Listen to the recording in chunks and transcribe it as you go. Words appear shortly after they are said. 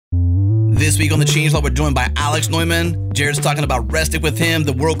This week on the Changelog, we're joined by Alex Neumann. Jerod's talking about Restic with him,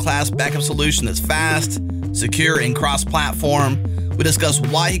 the world-class backup solution that's fast, secure, and cross-platform. We discuss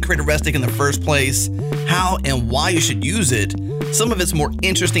why he created Restic in the first place, how and why you should use it, some of its more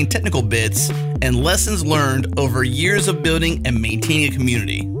interesting technical bits, and lessons learned over years of building and maintaining a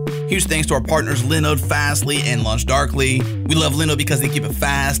community. Huge thanks to our partners Linode, Fastly, and LaunchDarkly. We love Linode because they keep it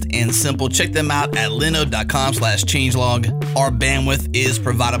fast and simple. Check them out at linode.com/changelog. Our bandwidth is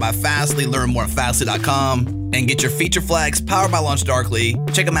provided by Fastly. Learn more at fastly.com and get your feature flags powered by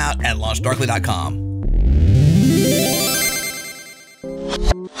LaunchDarkly. Check them out at launchdarkly.com.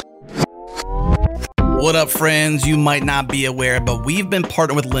 What up, friends? You might not be aware, but we've been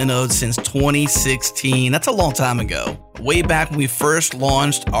partnered with Linode since 2016. That's a long time ago. Way back when we first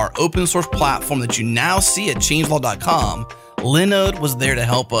launched our open source platform that you now see at changelog.com, Linode was there to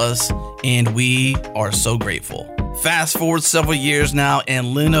help us, and we are so grateful. Fast forward several years now,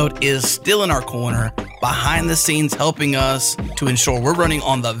 and Linode is still in our corner, behind the scenes helping us to ensure we're running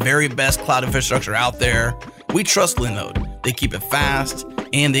on the very best cloud infrastructure out there. We trust Linode. They keep it fast,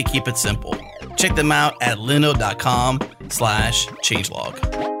 and they keep it simple. Check them out at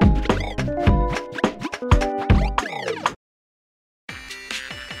linode.com/changelog.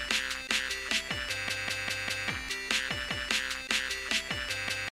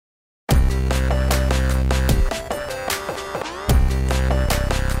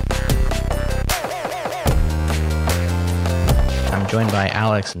 I'm joined by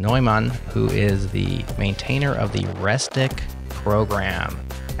Alex Neumann, who is the maintainer of the Restic program.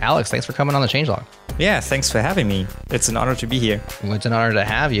 Alex, thanks for coming on the Changelog. Yeah, thanks for having me. It's an honor to be here. Well, it's an honor to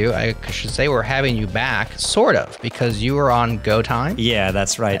have you. I should say we're having you back, sort of, because you were on Go Time. Yeah,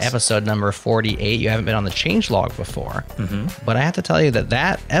 that's right. Episode number 48. You haven't been on the Changelog before. But I have to tell you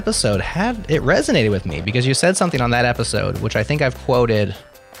that episode it resonated with me because you said something on that episode, which I think I've quoted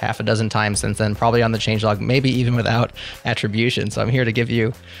half a dozen times since then, probably on the Changelog, maybe even without attribution. So I'm here to give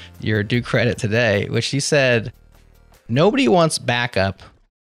you your due credit today, which you said, nobody wants backup.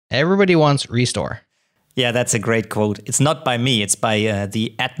 Everybody wants restore. Yeah, that's a great quote. It's not by me. It's by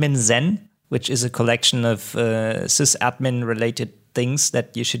the Admin Zen, which is a collection of sysadmin-related things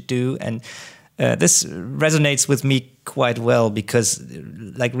that you should do. And this resonates with me quite well because,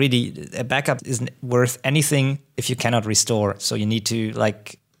 like, really, a backup isn't worth anything if you cannot restore. So you need to,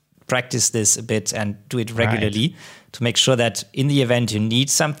 like, practice this a bit and do it regularly to make sure that in the event you need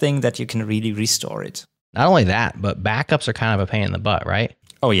something that you can really restore it. Not only that, but backups are kind of a pain in the butt, right?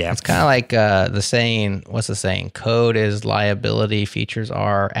 Oh, yeah. It's kind of like the saying, what's the saying? Code is liability, features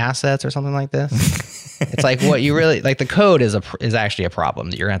are assets, or something like this. It's like what you really, like the code is actually a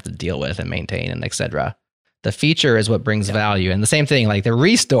problem that you're going to have to deal with and maintain and et cetera. The feature is what brings value. And the same thing, like the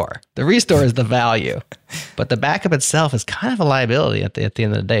restore is the value. But the backup itself is kind of a liability at the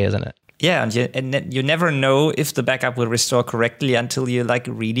end of the day, isn't it? Yeah, and you never know if the backup will restore correctly until you like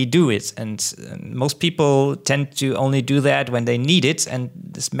really do it. And most people tend to only do that when they need it, and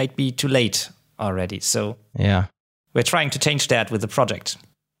this might be too late already. So yeah, we're trying to change that with the project.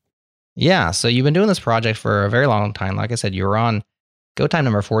 Yeah, so you've been doing this project for a very long time. Like I said, you were on Go Time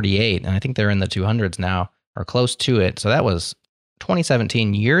number 48, and I think they're in the 200s now, or close to it. So that was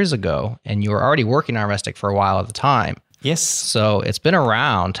 2017, years ago, and you were already working on Restic for a while at the time. Yes. So it's been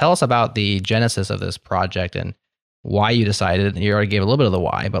around. Tell us about the genesis of this project and why you decided. You already gave a little bit of the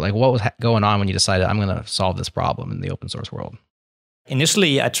why, but like what was going on when you decided I'm going to solve this problem in the open source world?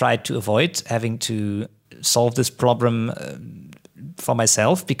 Initially, I tried to avoid having to solve this problem for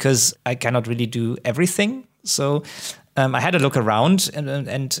myself because I cannot really do everything. So I had a look around,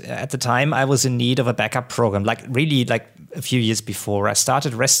 and at the time I was in need of a backup program, like really like a few years before. I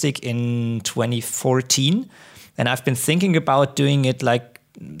started Restic in 2014. And I've been thinking about doing it like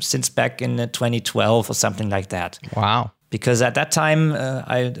since back in 2012 or something like that. Wow. Because at that time,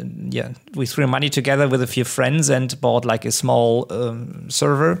 we threw money together with a few friends and bought like a small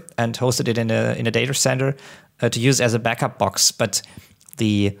server and hosted it in a data center to use as a backup box. But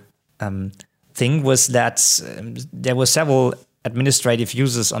the thing was that there were several administrative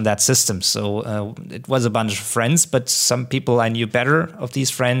users on that system. So it was a bunch of friends, but some people I knew better of these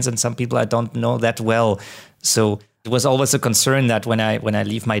friends and some people I don't know that well. So it was always a concern that when I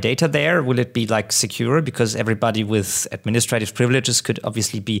leave my data there, will it be like secure? Because everybody with administrative privileges could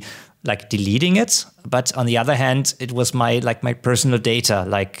obviously be like deleting it. But on the other hand, it was my personal data,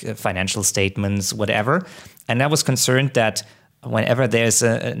 like financial statements, whatever. And I was concerned that whenever there's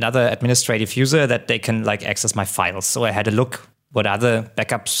another administrative user that they can like access my files. So I had a look what other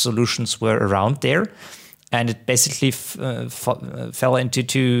backup solutions were around there. And it basically fell into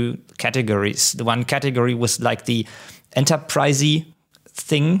two categories. The one category was like the enterprisey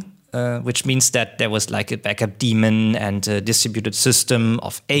thing which means that there was like a backup daemon and a distributed system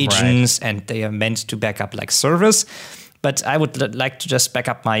of agents, and they are meant to back up like servers. But I would like to just back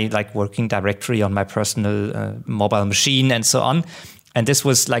up my like working directory on my personal mobile machine and so on. And this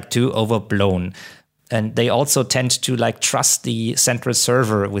was like too overblown. And they also tend to like trust the central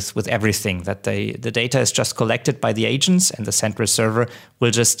server with everything, that the data is just collected by the agents and the central server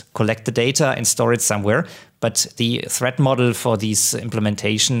will just collect the data and store it somewhere. But the threat model for these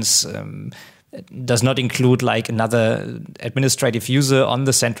implementations does not include like another administrative user on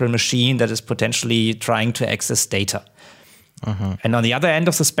the central machine that is potentially trying to access data. And on the other end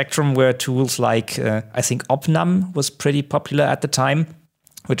of the spectrum were tools like, I think Opnum was pretty popular at the time,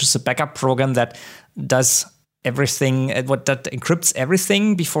 which is a backup program that does everything, that encrypts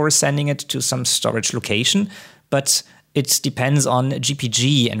everything before sending it to some storage location. But it depends on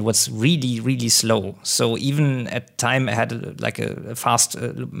GPG and was really, really slow. So even at the time I had a fast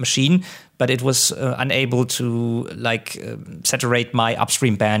machine, but it was unable to saturate my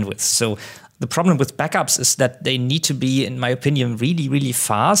upstream bandwidth. So the problem with backups is that they need to be, in my opinion, really, really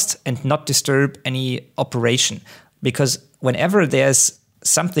fast and not disturb any operation. Because whenever there's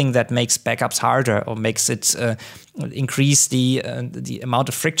something that makes backups harder or makes it increase the amount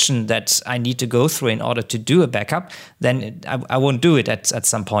of friction that I need to go through in order to do a backup, then I won't do it at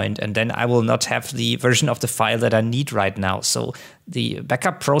some point, and then I will not have the version of the file that I need right now. So the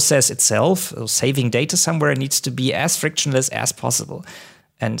backup process itself, saving data somewhere, needs to be as frictionless as possible.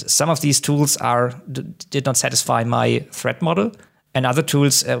 And some of these tools did not satisfy my threat model, and other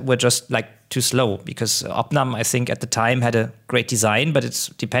tools were just like too slow, because Opnum, I think, at the time had a great design, but it's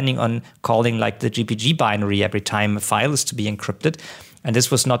depending on calling like the GPG binary every time a file is to be encrypted, and this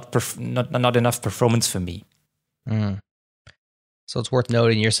was not enough performance for me. So it's worth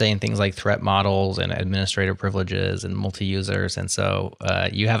noting you're saying things like threat models and administrator privileges and multi-users, and so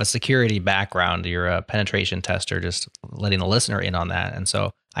you have a security background. You're a penetration tester, just letting the listener in on that. And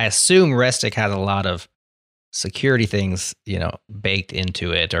so I assume Restic has a lot of security things, baked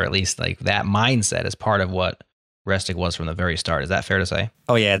into it, or at least like that mindset is part of what Restic was from the very start. Is that fair to say?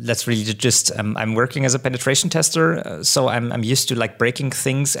 Oh yeah, that's really just, I'm working as a penetration tester, so I'm used to like breaking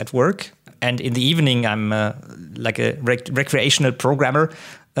things at work. And in the evening, I'm like a recreational programmer,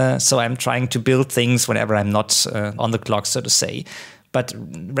 so I'm trying to build things whenever I'm not on the clock, so to say. But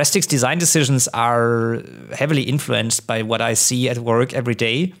Restic's design decisions are heavily influenced by what I see at work every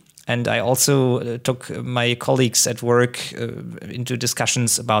day. And I also took my colleagues at work into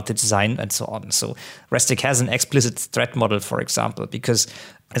discussions about the design and so on. So Restic has an explicit threat model, for example, because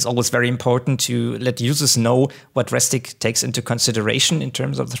it's always very important to let users know what Restic takes into consideration in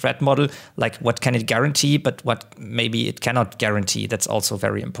terms of the threat model, like what can it guarantee, but what maybe it cannot guarantee. That's also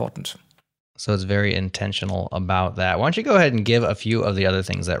very important. So it's very intentional about that. Why don't you go ahead and give a few of the other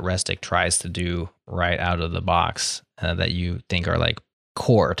things that Restic tries to do right out of the box that you think are like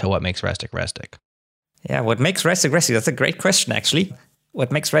core to what makes Restic Restic? Yeah, what makes Restic Restic? That's a great question, actually.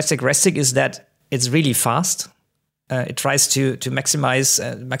 What makes Restic Restic is that it's really fast. It tries to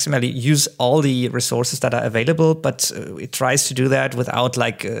maximally use all the resources that are available, but it tries to do that without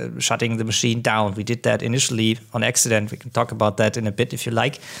shutting the machine down. We did that initially on accident. We can talk about that in a bit if you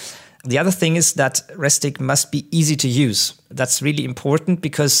like. The other thing is that Restic must be easy to use. That's really important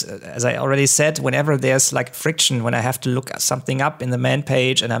because, as I already said, whenever there's like friction, when I have to look something up in the man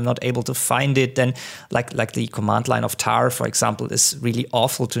page and I'm not able to find it, then like the command line of tar, for example, is really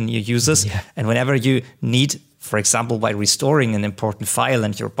awful to new users. Yeah. And whenever you need, for example, by restoring an important file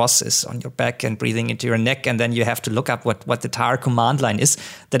and your boss is on your back and breathing into your neck, and then you have to look up what the tar command line is,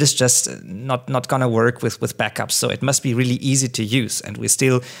 that is just not going to work with backups. So it must be really easy to use. And we're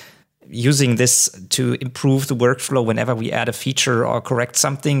still using this to improve the workflow. Whenever we add a feature or correct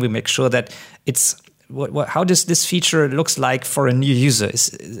something, we make sure that it's how does this feature looks like for a new user?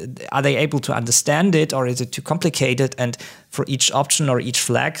 Are they able to understand it, or is it too complicated? And for each option or each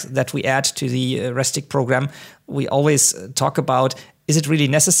flag that we add to the Restic program, we always talk about, is it really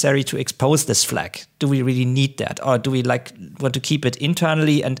necessary to expose this flag? Do we really need that? Or do we want to keep it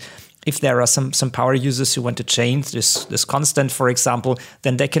internally? And if there are some power users who want to change this constant, for example,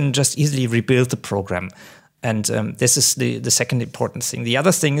 then they can just easily rebuild the program. And this is the second important thing. The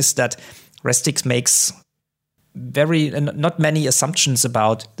other thing is that Restic makes not many assumptions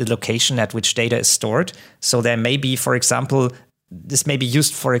about the location at which data is stored. So there may be, for example, this may be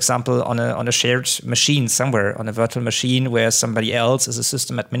used, for example, on a shared machine somewhere, on a virtual machine where somebody else is a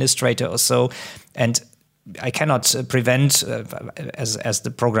system administrator or so. And I cannot prevent, as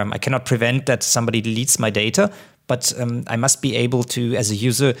the program, I cannot prevent that somebody deletes my data, but I must be able to, as a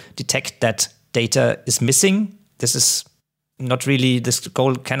user, detect that data is missing. This is not really, this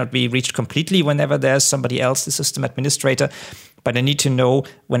goal cannot be reached completely whenever there's somebody else, the system administrator. But I need to know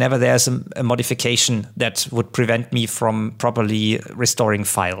whenever there's a modification that would prevent me from properly restoring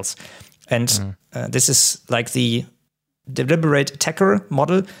files. And this is like the deliberate attacker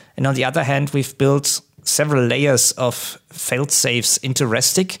model. And on the other hand, we've built several layers of fail-safes into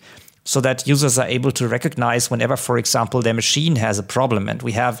Restic so that users are able to recognize whenever, for example, their machine has a problem. And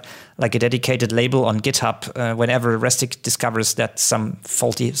we have like a dedicated label on GitHub whenever Restic discovers that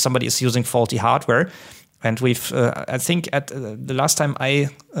somebody is using faulty hardware. And we've, I think at the last time I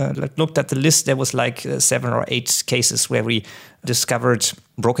looked at the list, there was like 7 or 8 cases where we discovered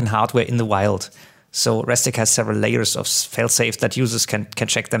broken hardware in the wild. So Restic has several layers of fail-safe that users can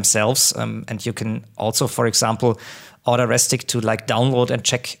check themselves. And you can also, for example, order Restic to like download and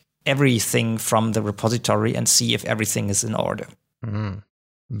check everything from the repository and see if everything is in order.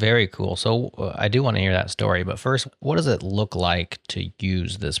 Very cool. So I do want to hear that story, but first, what does it look like to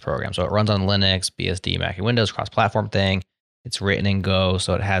use this program? So it runs on Linux, BSD, Mac, and Windows, cross-platform thing. It's written in Go,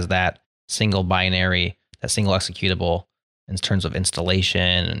 so it has that single binary, that single executable in terms of installation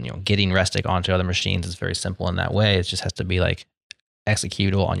and getting Restic onto other machines is very simple in that way. It just has to be like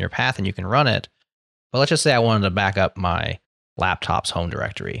executable on your path and you can run it. But let's just say I wanted to back up my laptop's home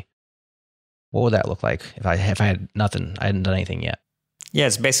directory. What would that look like if I had nothing? I hadn't done anything yet. Yeah,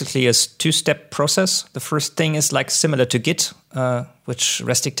 it's basically a 2-step process. The first thing is like similar to Git, which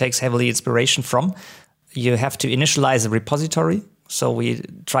Restic takes heavily inspiration from. You have to initialize a repository. So we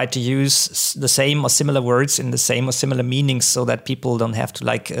try to use the same or similar words in the same or similar meanings so that people don't have to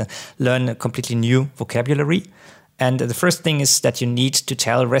learn a completely new vocabulary. And the first thing is that you need to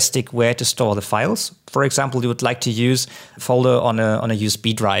tell Restic where to store the files. For example, you would like to use a folder on a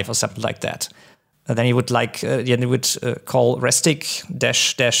USB drive or something like that. And then you would call Restic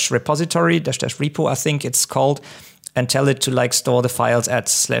 -repository -repo, I think it's called, and tell it to store the files at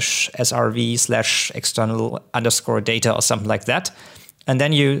 /srv/external_data or something like that. And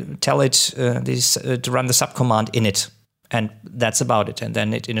then you tell it to run the subcommand init. And that's about it. And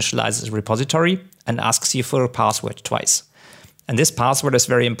then it initializes a repository and asks you for a password twice. And this password is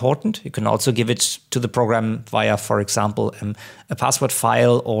very important. You can also give it to the program via, for example, a password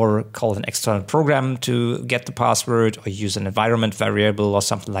file or call an external program to get the password or use an environment variable or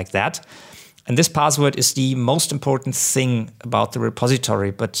something like that. And this password is the most important thing about the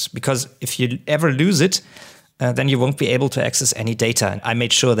repository. But because if you ever lose it, then you won't be able to access any data. And I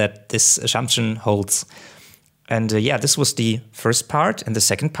made sure that this assumption holds. And this was the first part. And the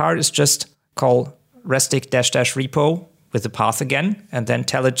second part is just call Restic -repo with the path again, and then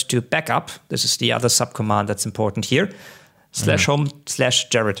tell it to backup. This is the other subcommand that's important here.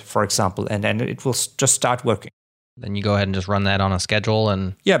 /home/Jerod, for example. And then it will just start working. Then you go ahead and just run that on a schedule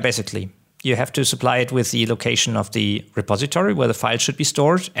and... Yeah, basically. You have to supply it with the location of the repository where the file should be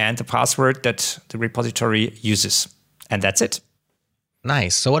stored and the password that the repository uses. And that's it.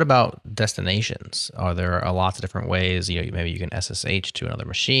 Nice. So what about destinations? Are there lots of different ways? Maybe you can SSH to another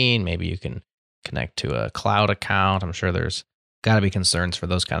machine. Maybe you can connect to a cloud account. I'm sure there's got to be concerns for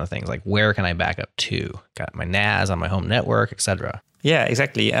those kind of things. Like, where can I back up to? Got my NAS on my home network, etc. Yeah,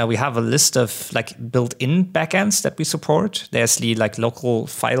 exactly. We have a list of built-in backends that we support. There's the local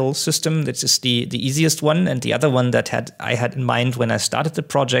file system. This is the easiest one. And the other one that I had in mind when I started the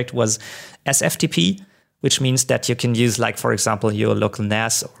project was SFTP, which means that you can use, for example, your local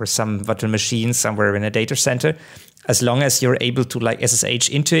NAS or some virtual machine somewhere in a data center, as long as you're able to SSH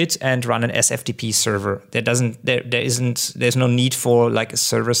into it and run an SFTP server. There's no need for a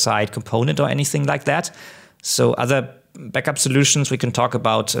server-side component or anything like that. So other backup solutions, we can talk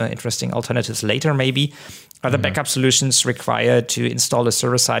about interesting alternatives later maybe. Other backup solutions require to install a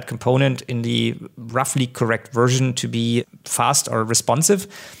server-side component in the roughly correct version to be fast or responsive,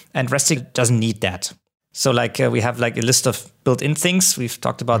 and Restic doesn't need that. So we have a list of built-in things. We've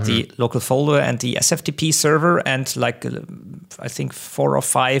talked about the local folder and the SFTP server and I think 4 or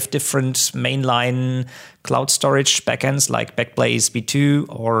 5 different mainline cloud storage backends like Backblaze B2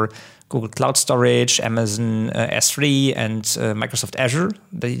 or Google Cloud Storage, Amazon S3 and Microsoft Azure.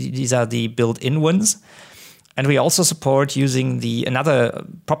 These are the built-in ones. And we also support using another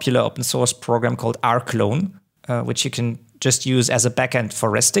popular open source program called rclone, which you can just use as a backend for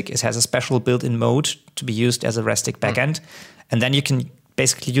Restic. It has a special built-in mode to be used as a Restic backend. And then you can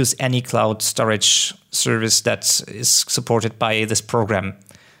basically use any cloud storage service that is supported by this program,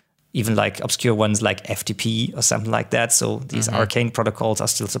 even obscure ones like FTP or something like that. So these arcane protocols are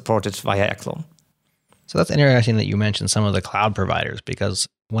still supported via rclone. So that's interesting that you mentioned some of the cloud providers, because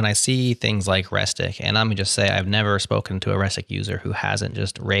when I see things like Restic, and I'm going to just say I've never spoken to a Restic user who hasn't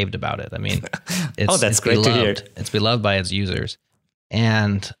just raved about it. I mean, that's great beloved. to hear. It's beloved by its users.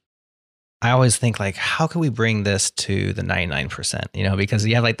 And I always think like, how can we bring this to the 99%? You know, because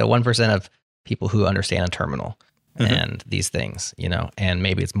you have like the 1% of people who understand a terminal and these things, you know, and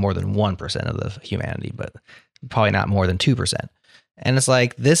maybe it's more than 1% of the humanity, but probably not more than 2%. And it's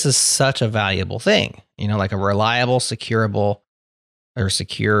like, this is such a valuable thing, you know, like a reliable, secure,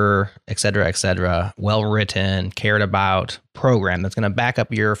 et cetera, well-written, cared about program that's going to back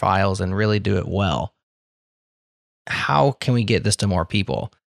up your files and really do it well. How can we get this to more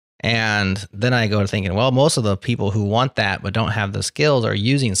people? And then I go to thinking, well, most of the people who want that but don't have the skills are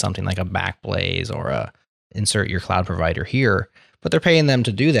using something like a Backblaze or a insert your cloud provider here, but they're paying them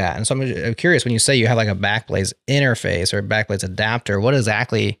to do that. And so I'm curious, when you say you have like a Backblaze interface or a Backblaze adapter, what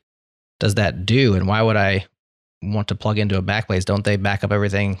exactly does that do? And why would I want to plug into a Backblaze? Don't they back up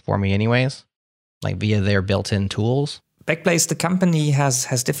everything for me anyways, like via their built-in tools? Backblaze, the company,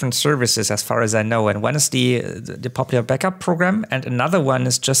 has different services as far as I know. And one is the popular backup program. And another one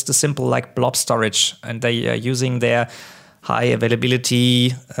is just a simple like blob storage. And they are using their high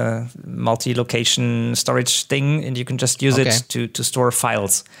availability multi-location storage thing. And you can just use it to store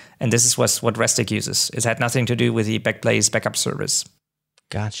files. And this is what Restic uses. It had nothing to do with the Backblaze backup service.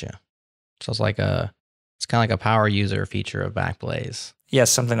 Gotcha. So it's kind of like a power user feature of Backblaze. Yes,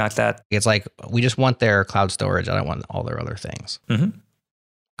 something like that. It's like, we just want their cloud storage. I don't want all their other things. Mm-hmm.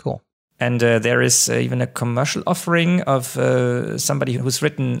 Cool. And there is even a commercial offering of somebody who's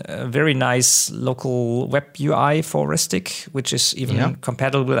written a very nice local web UI for Restic, which is even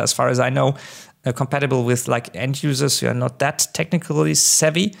compatible, as far as I know, compatible with like end users who are not that technically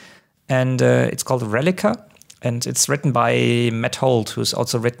savvy. And it's called Relica. And it's written by Matt Holt, who's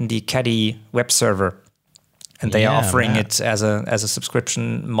also written the Caddy web server. And they are offering it as a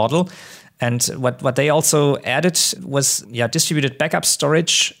subscription model. And what they also added was distributed backup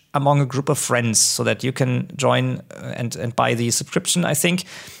storage among a group of friends, so that you can join and buy the subscription, I think.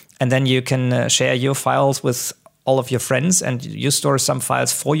 And then you can share your files with all of your friends, and you store some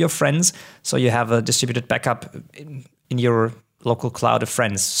files for your friends. So you have a distributed backup in your local cloud of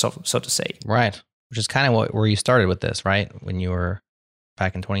friends, so to say. Right. Which is kind of where you started with this, right? When you were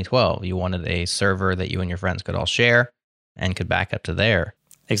back in 2012, you wanted a server that you and your friends could all share and could back up to there.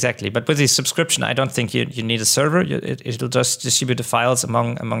 Exactly. But with the subscription, I don't think you need a server. It'll just distribute the files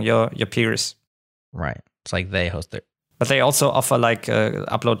among your peers. Right. It's like they host it. But they also offer like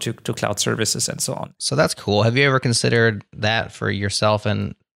upload to cloud services and so on. So that's cool. Have you ever considered that for yourself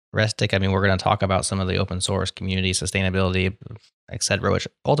and Restic? I mean, we're going to talk about some of the open source community sustainability, et cetera, which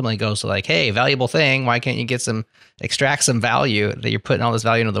ultimately goes to like, hey, valuable thing. Why can't you extract some value that you're putting all this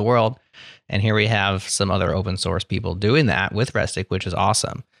value into the world? And here we have some other open source people doing that with Restic, which is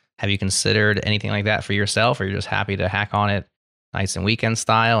awesome. Have you considered anything like that for yourself, or you're just happy to hack on it nights and weekend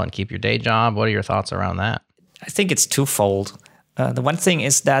style and keep your day job? What are your thoughts around that? I think it's twofold. The one thing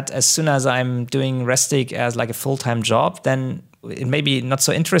is that as soon as I'm doing Restic as like a full-time job, then it may be not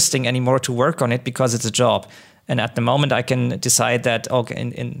so interesting anymore to work on it because it's a job. And at the moment, I can decide that, okay,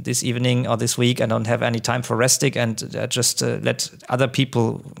 in this evening or this week, I don't have any time for Restic, and just let other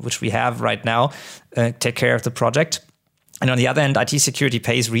people, which we have right now, take care of the project. And on the other hand, IT security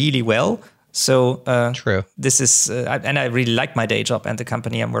pays really well. So true. This is, and I really like my day job and the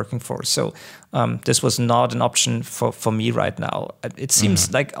company I'm working for. So this was not an option for me right now. It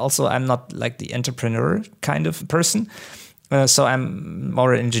seems like also I'm not like the entrepreneur kind of person. So I'm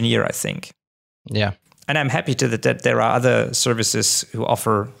more an engineer, I think. Yeah. And I'm happy that there are other services who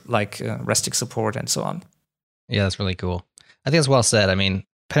offer like Restic support and so on. Yeah, that's really cool. I think it's well said. I mean,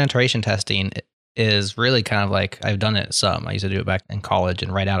 penetration testing is really kind of like, I've done it some. I used to do it back in college,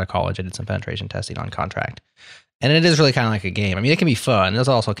 and right out of college, I did some penetration testing on contract. And it is really kind of like a game. I mean, it can be fun. It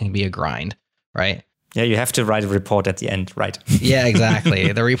also can be a grind, right? Yeah, you have to write a report at the end, right? Yeah,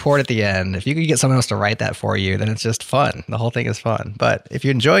 exactly. The report at the end. If you could get someone else to write that for you, then it's just fun. The whole thing is fun. But if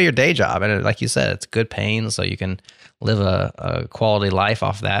you enjoy your day job, and like you said, it's good paying, so you can live a quality life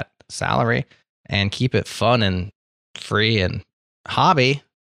off that salary and keep it fun and free and hobby,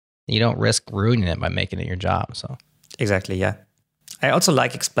 you don't risk ruining it by making it your job. So exactly, yeah. I also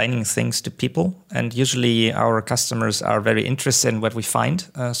like explaining things to people, and usually our customers are very interested in what we find.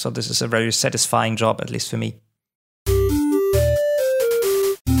 So this is a very satisfying job, at least for me.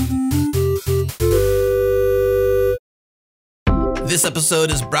 This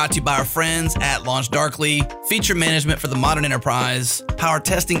episode is brought to you by our friends at LaunchDarkly. Feature management for the modern enterprise. Power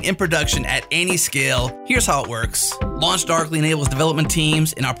testing in production at any scale. Here's how it works. Launch Darkly enables development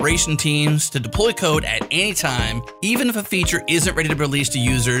teams and operation teams to deploy code at any time, even if a feature isn't ready to be released to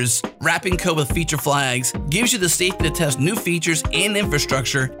users. Wrapping code with feature flags gives you the safety to test new features and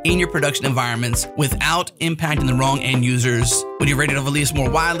infrastructure in your production environments without impacting the wrong end users. When you're ready to release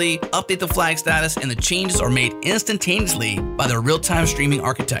more widely, update the flag status, and the changes are made instantaneously by their real-time streaming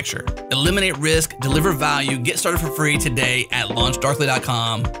architecture. Eliminate risk, deliver value, get started for free today at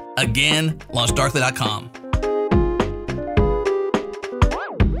launchdarkly.com. Again, launchdarkly.com.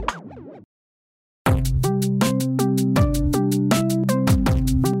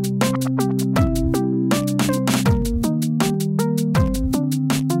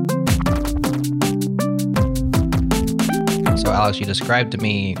 Alex, you described to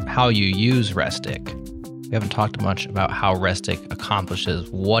me how you use Restic. We haven't talked much about how Restic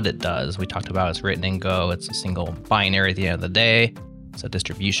accomplishes what it does. We talked about it's written in Go. It's a single binary at the end of the day. So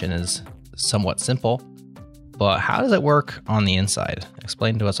distribution is somewhat simple. But how does it work on the inside?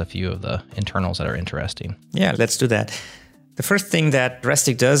 Explain to us a few of the internals that are interesting. Yeah, let's do that. The first thing that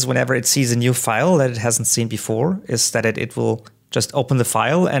Restic does whenever it sees a new file that it hasn't seen before is that it will just open the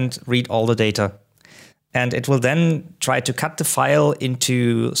file and read all the data. And it will then try to cut the file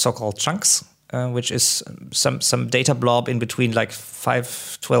into so-called chunks, which is some data blob in between like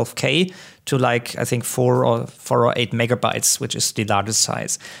 512K to like, I think 4 or 8 megabytes, which is the largest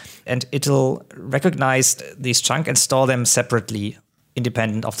size. And it'll recognize these chunks and store them separately,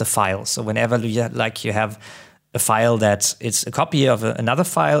 independent of the file. So whenever you have a file that is a copy of another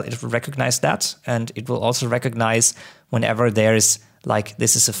file, it will recognize that. And it will also recognize whenever there is like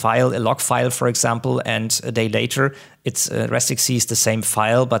this is a file, a log file, for example, and a day later, it's Restic sees the same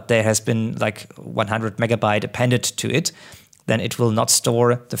file, but there has been like 100 megabyte appended to it. Then it will not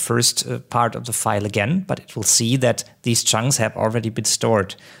store the first part of the file again, but it will see that these chunks have already been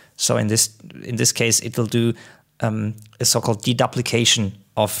stored. So in this case, it will do a so-called deduplication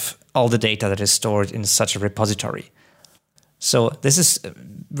of all the data that is stored in such a repository. So this is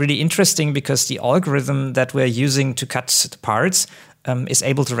really interesting because the algorithm that we're using to cut the parts is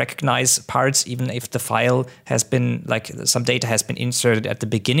able to recognize parts even if the file has been, like some data has been inserted at the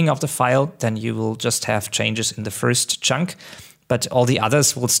beginning of the file, then you will just have changes in the first chunk, but all the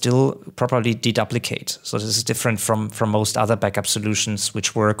others will still properly deduplicate. So this is different from most other backup solutions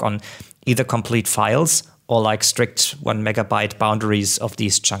which work on either complete files or like strict 1 megabyte boundaries of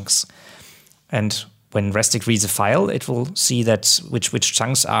these chunks. And when Restic reads a file, it will see that which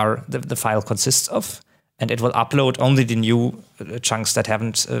chunks are the file consists of, and it will upload only the new chunks that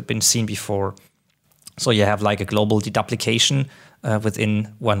haven't been seen before. So you have like a global deduplication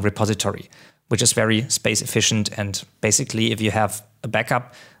within one repository, which is very space efficient. And basically, if you have a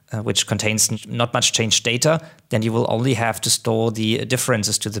backup which contains not much changed data, then you will only have to store the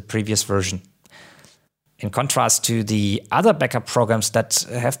differences to the previous version. In contrast to the other backup programs that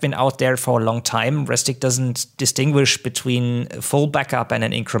have been out there for a long time, Restic doesn't distinguish between a full backup and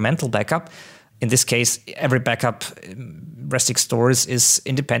an incremental backup. In this case, every backup Restic stores is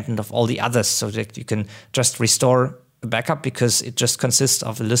independent of all the others, so that you can just restore a backup because it just consists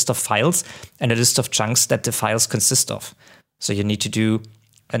of a list of files and a list of chunks that the files consist of. So you need to do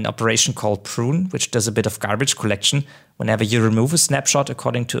an operation called prune, which does a bit of garbage collection. Whenever you remove a snapshot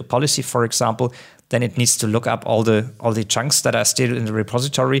according to a policy, for example, then it needs to look up all the chunks that are still in the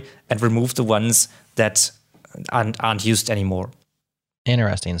repository and remove the ones that aren't used anymore.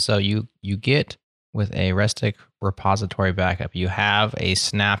 Interesting. So you get with a Restic repository backup, you have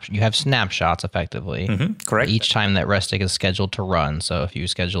snapshots effectively. Mm-hmm, correct. Each time that Restic is scheduled to run. So if you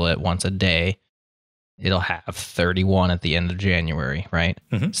schedule it once a day, it'll have 31 at the end of January, right?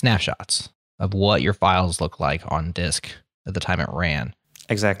 Mm-hmm. Snapshots of what your files look like on disk at the time it ran.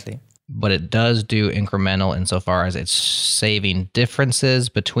 Exactly. But it does do incremental insofar as it's saving differences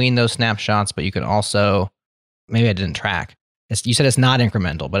between those snapshots, but you can also, maybe I didn't track. You said it's not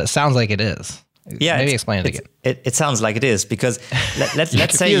incremental, but it sounds like it is. Yeah, maybe explain it again. It sounds like it is because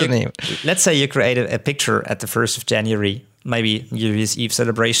let's say you create a picture at the 1st of January, maybe New Year's Eve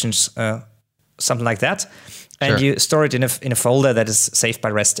celebrations, something like that, and Sure. you store it in a folder that is saved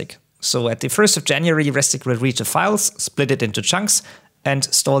by Restic. So at the 1st of January, Restic will read the files, split it into chunks, and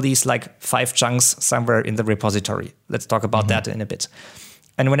store these like 5 chunks somewhere in the repository. Let's talk about that in a bit.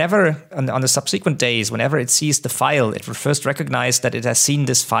 And whenever, on the subsequent days, whenever it sees the file, it will first recognize that it has seen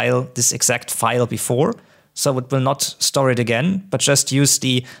this exact file before. So it will not store it again, but just use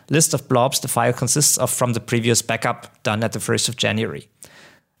the list of blobs the file consists of from the previous backup done at the 1st of January.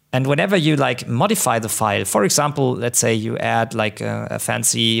 And whenever you like modify the file, for example, let's say you add like a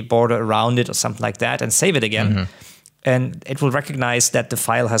fancy border around it or something like that and save it again, and it will recognize that the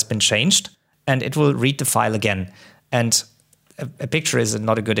file has been changed and it will read the file again. And a picture is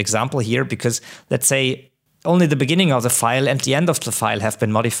not a good example here because let's say only the beginning of the file and the end of the file have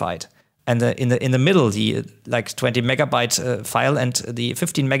been modified. And in the middle, the 20 megabyte file and the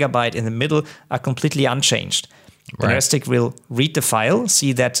 15 megabyte in the middle are completely unchanged. Right. Then Restic will read the file,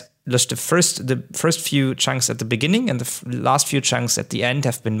 see that just the first few chunks at the beginning and the last few chunks at the end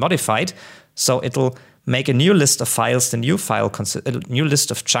have been modified. So it will make a new list of files, a new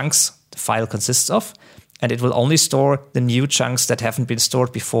list of chunks the file consists of, and it will only store the new chunks that haven't been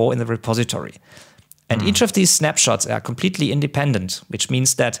stored before in the repository. And each of these snapshots are completely independent, which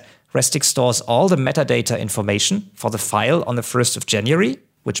means that Restic stores all the metadata information for the file on the 1st of January,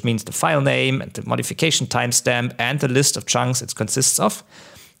 which means the file name and the modification timestamp and the list of chunks it consists of.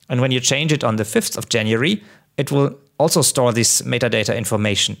 And when you change it on the 5th of January, it will also store this metadata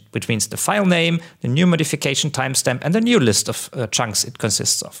information, which means the file name, the new modification timestamp, and the new list of chunks it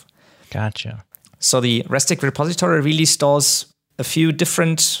consists of. Gotcha. So the Restic repository really stores a few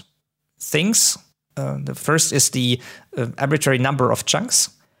different things. The first is the arbitrary number of chunks,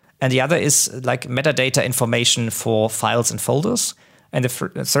 and the other is like metadata information for files and folders. And the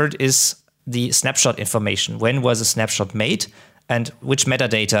third is the snapshot information. When was a snapshot made, and which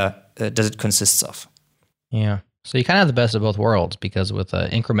metadata does it consist of? Yeah. So you kind of have the best of both worlds, because with an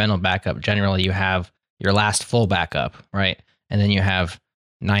incremental backup, generally you have your last full backup, right? And then you have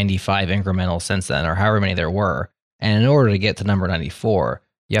 95 incremental since then, or however many there were. And in order to get to number 94,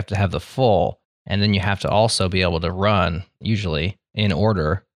 you have to have the full, and then you have to also be able to run, usually in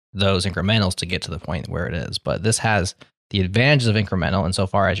order, those incrementals to get to the point where it is. But this has the advantages of incremental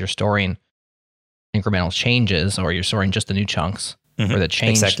insofar as you're storing incremental changes, or you're storing just the new chunks or the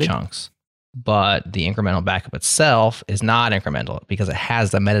changed chunks. But the incremental backup itself is not incremental because it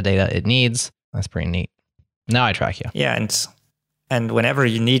has the metadata it needs. That's pretty neat. Now I track you. Yeah, and whenever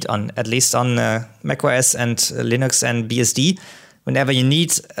you need, at least on macOS and Linux and BSD, whenever you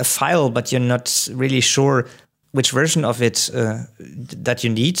need a file but you're not really sure which version of it that you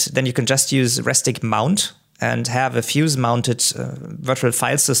need, then you can just use Restic mount and have a fuse-mounted virtual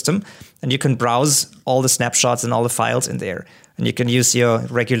file system, and you can browse all the snapshots and all the files in there. And you can use your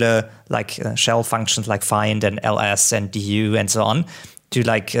regular shell functions like find and ls and du and so on to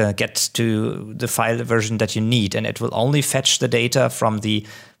get to the file version that you need. And it will only fetch the data from the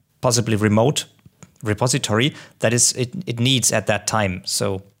possibly remote repository that it needs at that time.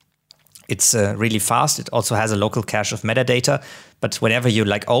 So it's really fast. It also has a local cache of metadata. But whenever you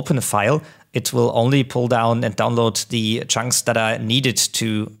open a file, it will only pull down and download the chunks that are needed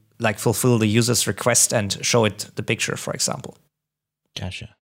to fulfill the user's request and show it the picture, for example. Gotcha.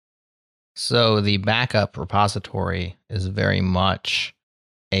 So the backup repository is very much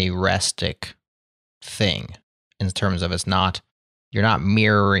a Restic thing in terms of you're not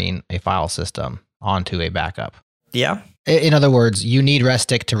mirroring a file system onto a backup. Yeah. In other words, you need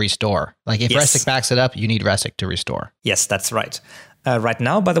Restic to restore. If Restic backs it up, you need Restic to restore. Yes, that's right. Right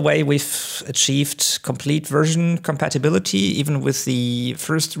now, by the way, we've achieved complete version compatibility, even with the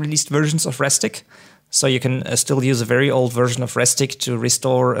first released versions of Restic. So you can still use a very old version of Restic to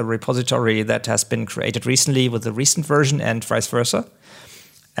restore a repository that has been created recently with the recent version and vice versa.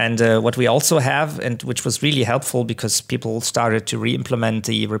 And what we also have, and which was really helpful because people started to re-implement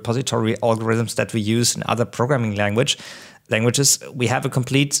the repository algorithms that we use in other programming languages, we have a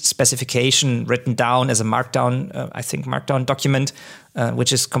complete specification written down as a markdown document,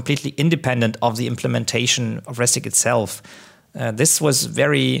 which is completely independent of the implementation of Restic itself. This was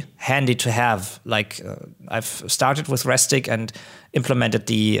very handy to have. I've started with Restic and implemented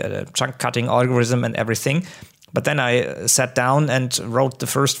the chunk cutting algorithm and everything. But then I sat down and wrote the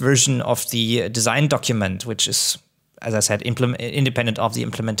first version of the design document, which is, as I said, independent of the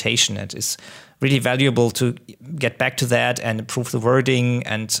implementation. It is really valuable to get back to that and improve the wording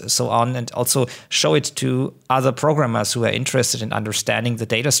and so on, and also show it to other programmers who are interested in understanding the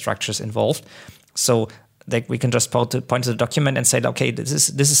data structures involved. So we can just point to the document and say, okay, this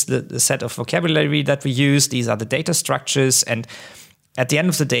is the set of vocabulary that we use. These are the data structures. And at the end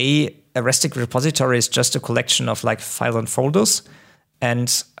of the day, a Restic repository is just a collection of files and folders.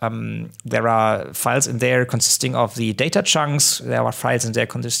 And there are files in there consisting of the data chunks. There are files in there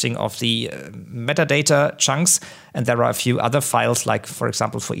consisting of the metadata chunks. And there are a few other files, for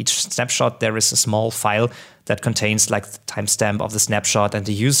example, for each snapshot, there is a small file that contains the timestamp of the snapshot and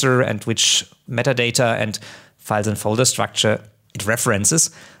the user and which metadata and files and folder structure it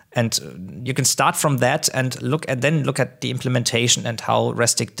references. And you can start from that and look at the implementation and how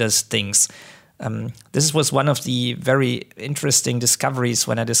Restic does things. This was one of the very interesting discoveries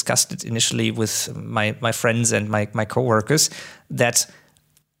when I discussed it initially with my friends and my coworkers, that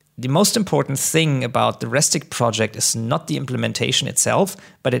the most important thing about the Restic project is not the implementation itself,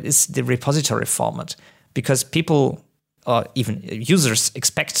 but it is the repository format. Because people, or even users,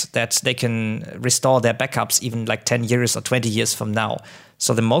 expect that they can restore their backups even like 10 years or 20 years from now.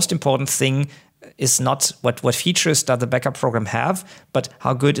 So the most important thing is not what features does the backup program have, but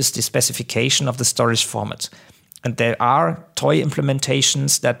how good is the specification of the storage format. And there are toy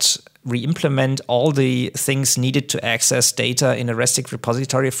implementations that re-implement all the things needed to access data in a Restic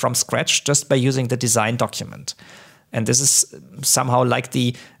repository from scratch just by using the design document. And this is somehow like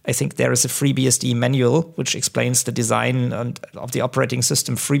I think there is a FreeBSD manual which explains the design of the operating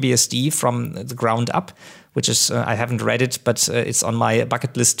system FreeBSD from the ground up, which is, I haven't read it, but it's on my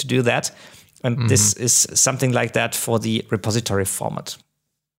bucket list to do that. And this is something like that for the repository format.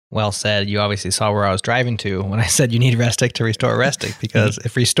 Well said. You obviously saw where I was driving to when I said you need Restic to restore Restic, because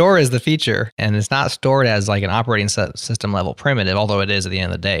if restore is the feature and it's not stored as like an operating system level primitive, although it is at the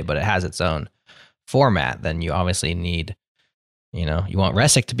end of the day, but it has its own format, then you obviously need, you want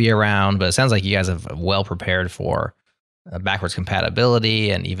Restic to be around, but it sounds like you guys have well prepared for backwards compatibility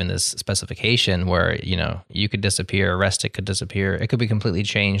and even this specification where, you could disappear, Restic could disappear, it could be completely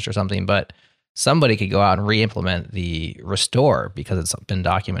changed or something, but somebody could go out and re-implement the restore because it's been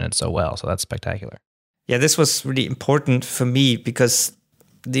documented so well. So that's spectacular. Yeah, this was really important for me because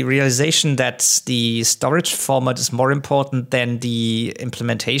the realization that the storage format is more important than the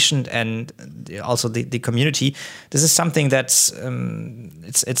implementation and also the community. This is something that's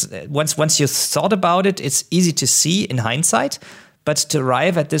it's once you thought about it, it's easy to see in hindsight. But to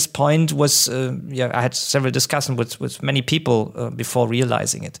arrive at this point was I had several discussions with many people before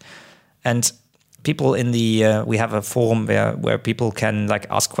realizing it. And people in we have a forum where people can like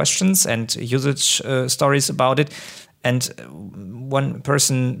ask questions and usage stories about it. And one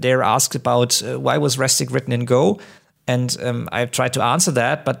person there asked about why was Restic written in Go? And I tried to answer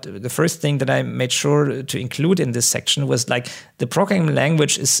that. But the first thing that I made sure to include in this section was like the programming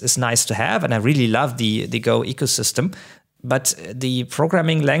language is nice to have. And I really love the Go ecosystem. But the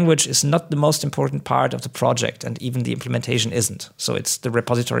programming language is not the most important part of the project, and even the implementation isn't. So it's the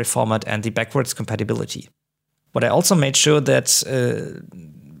repository format and the backwards compatibility. What I also made sure that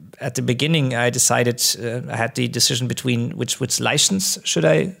at the beginning I decided, I had the decision between which license should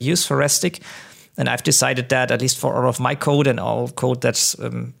I use for Restic. And I've decided that, at least for all of my code and all code that's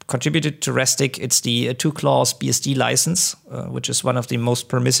contributed to Restic, it's the two-clause BSD license, which is one of the most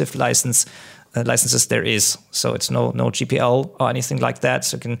permissive licenses there is. So it's no GPL or anything like that.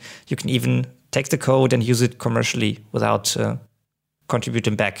 So you can even take the code and use it commercially without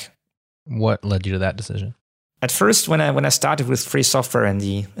contributing back. What led you to that decision? At first, when I started with free software in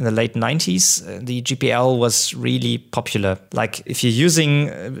the late 90s, the GPL was really popular. Like if you're using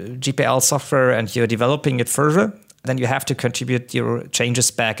GPL software and you're developing it further, then you have to contribute your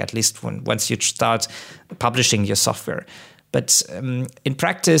changes back, at least once you start publishing your software. But in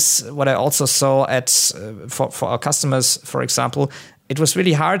practice, what I also saw for our customers, for example, it was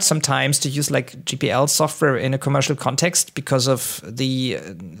really hard sometimes to use like GPL software in a commercial context because of the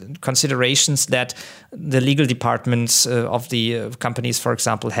considerations that the legal departments of the companies, for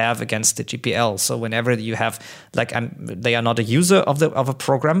example, have against the GPL. So whenever you have they are not a user of a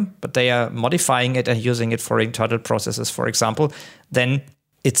program, but they are modifying it and using it for internal processes, for example, then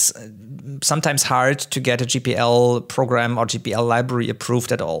it's sometimes hard to get a GPL program or GPL library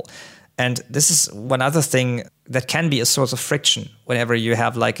approved at all. And this is one other thing that can be a source of friction. Whenever you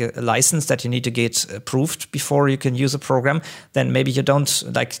have like a license that you need to get approved before you can use a program, then maybe you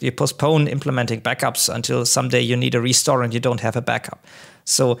you postpone implementing backups until someday you need a restore and you don't have a backup.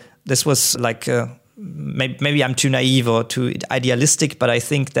 So this was like, maybe I'm too naive or too idealistic, but I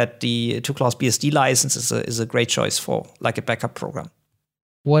think that the two-clause BSD license is a great choice for like a backup program.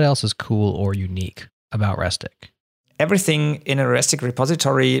 What else is cool or unique about Restic? Everything in a Restic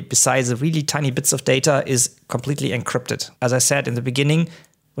repository, besides the really tiny bits of data, is completely encrypted. As I said in the beginning,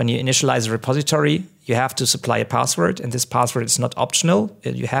 when you initialize a repository, you have to supply a password, and this password is not optional.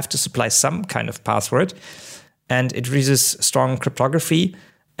 You have to supply some kind of password, and it uses strong cryptography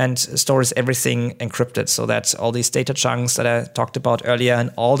and stores everything encrypted. So that's all these data chunks that I talked about earlier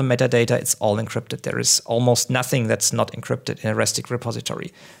and all the metadata, it's all encrypted. There is almost nothing that's not encrypted in a Restic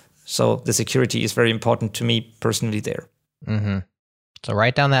repository. So the security is very important to me personally there. Mm-hmm. So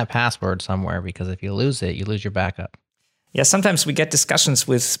write down that password somewhere, because if you lose it, you lose your backup. Yeah, sometimes we get discussions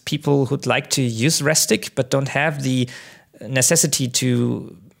with people who'd like to use Restic, but don't have the necessity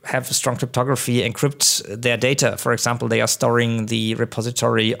to have strong cryptography encrypt their data. For example, they are storing the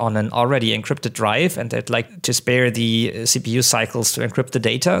repository on an already encrypted drive, and they'd like to spare the CPU cycles to encrypt the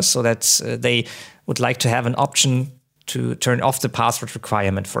data, so that they would like to have an option to turn off the password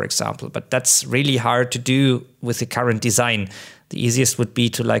requirement, for example. But that's really hard to do with the current design. The easiest would be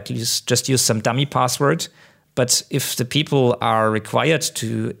to just use some dummy password. But if the people are required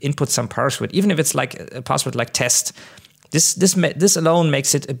to input some password, even if it's like a password like test, this alone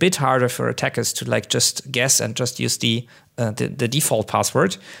makes it a bit harder for attackers to just guess and just use the default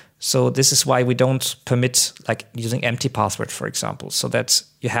password. So this is why we don't permit using empty password, for example, so that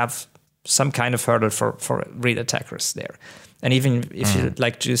you have some kind of hurdle for real attackers there. And even if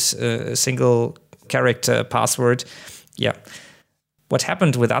you use a single character password, what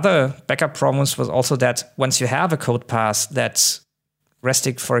happened with other backup problems was also that once you have a code path that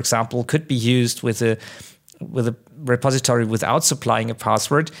Restic, for example, could be used with a repository without supplying a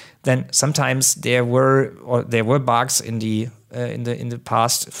password, then sometimes there were bugs in the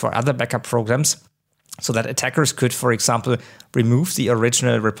past for other backup programs, so that attackers could, for example, remove the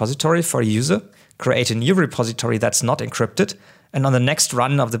original repository for a user, create a new repository that's not encrypted, and on the next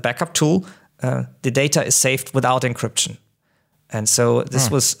run of the backup tool, the data is saved without encryption. And so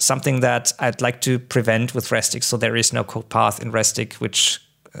this was something that I'd like to prevent with Restic. So there is no code path in Restic which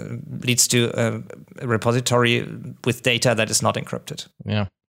leads to a repository with data that is not encrypted. Yeah.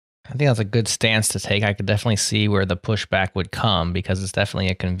 I think that's a good stance to take. I could definitely see where the pushback would come, because it's definitely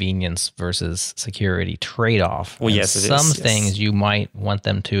a convenience versus security trade-off. Well, yes, it is. Some things you might want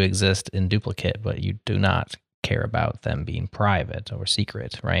them to exist in duplicate, but you do not care about them being private or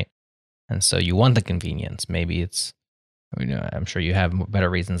secret, right? And so you want the convenience. Maybe it's, I'm sure you have better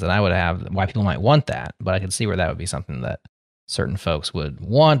reasons than I would have why people might want that, but I can see where that would be something that certain folks would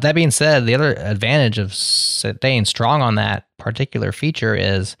want. That being said, the other advantage of staying strong on that particular feature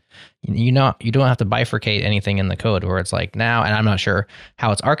is, you don't have to bifurcate anything in the code where it's like now, and I'm not sure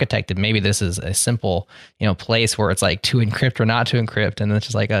how it's architected. Maybe this is a simple, place where it's like to encrypt or not to encrypt, and it's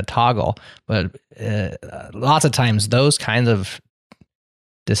just like a toggle. But lots of times those kinds of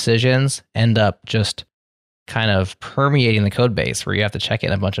decisions end up just kind of permeating the code base, where you have to check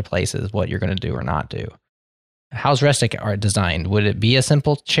in a bunch of places what you're going to do or not do. How's Restic designed? Would it be a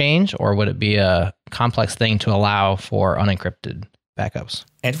simple change, or would it be a complex thing to allow for unencrypted backups?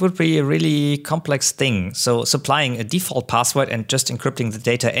 It would be a really complex thing. So supplying a default password and just encrypting the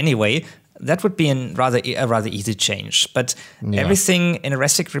data anyway, that would be a rather easy change. But everything in a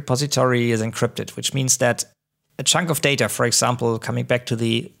Restic repository is encrypted, which means that a chunk of data, for example, coming back to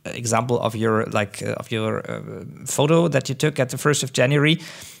the example of your photo that you took at the 1st of January,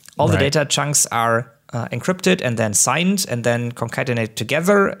 all the data chunks are encrypted and then signed and then concatenated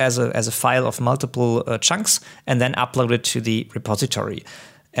together as a file of multiple chunks and then uploaded to the repository.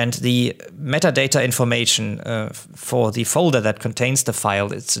 And the metadata information for the folder that contains the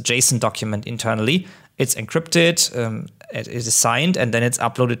file, it's a JSON document internally. It's encrypted, it is signed, and then it's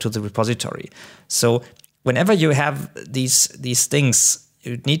uploaded to the repository. So whenever you have these things,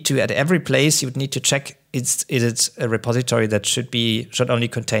 you need to, at every place, you would need to check, is it a repository that should only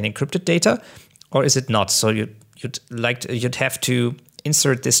contain encrypted data, or is it not? So you'd have to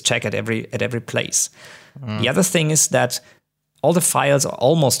insert this check at every place. The other thing is that all the files, or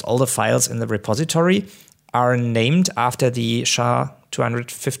almost all the files in the repository, are named after the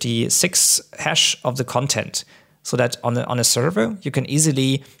SHA-256 hash of the content, so that on a server you can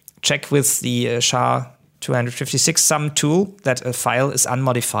easily check with the SHA-256 sum tool that a file is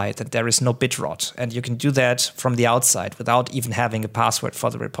unmodified, that there is no bit rot, and you can do that from the outside without even having a password for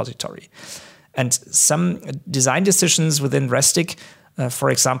the repository. And some design decisions within Restic,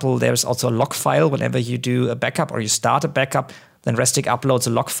 for example, there's also a log file. Whenever you do a backup or you start a backup, then Restic uploads a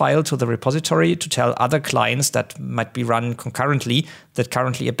log file to the repository to tell other clients that might be run concurrently that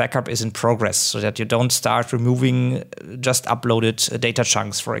currently a backup is in progress, so that you don't start removing just uploaded data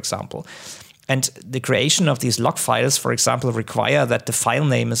chunks, for example. And the creation of these log files, for example, require that the file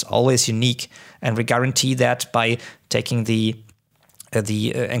name is always unique, and we guarantee that by taking the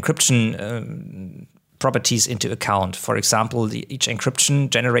encryption properties into account. For example, each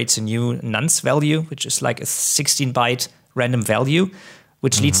encryption generates a new nonce value, which is like a 16-byte random value,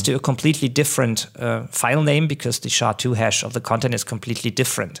 which leads to a completely different file name, because the SHA-2 hash of the content is completely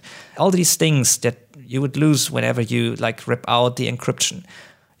different. All these things that you would lose whenever you rip out the encryption.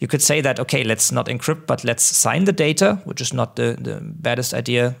 You could say that, okay, let's not encrypt, but let's sign the data, which is not the baddest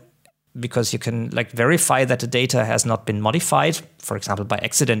idea, because you can verify that the data has not been modified, for example, by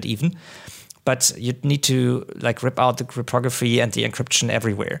accident even. But you need to rip out the cryptography and the encryption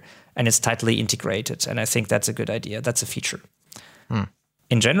everywhere, and it's tightly integrated. And I think that's a good idea. That's a feature.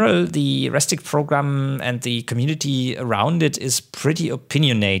 In general, the Restic program and the community around it is pretty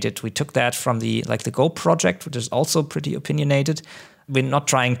opinionated. We took that from the Go project, which is also pretty opinionated. We're not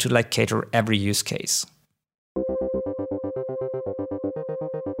trying to cater every use case.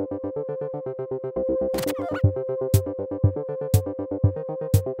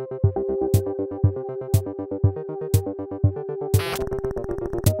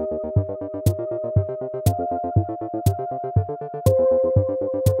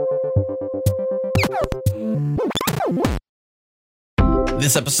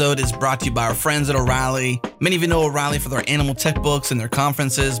 This episode is brought to you by our friends at O'Reilly. Many of you know O'Reilly for their animal tech books and their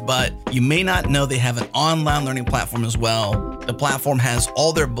conferences, but you may not know they have an online learning platform as well. The platform has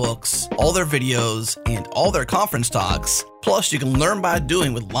all their books, all their videos, and all their conference talks. Plus, you can learn by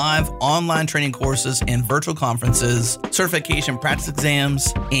doing with live online training courses and virtual conferences, certification practice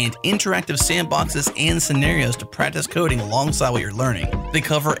exams, and interactive sandboxes and scenarios to practice coding alongside what you're learning. They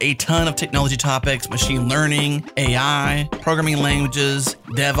cover a ton of technology topics: machine learning, AI, programming languages,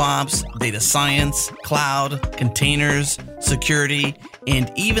 DevOps, data science, cloud, containers, security,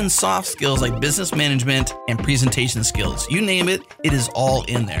 and even soft skills like business management and presentation skills. You name it, it is all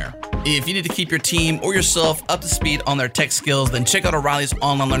in there. If you need to keep your team or yourself up to speed on their tech skills, then check out O'Reilly's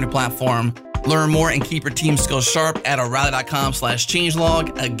online learning platform. Learn more and keep your team skills sharp at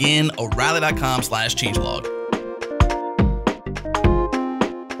O'Reilly.com/changelog. Again, O'Reilly.com/changelog.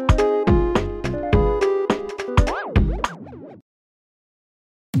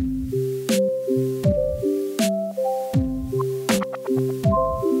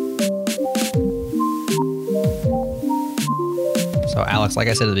 So Alex, like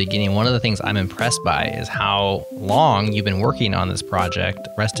I said at the beginning, one of the things I'm impressed by is how long you've been working on this project,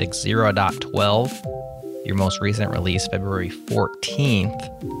 Restic 0.12, your most recent release, February 14th.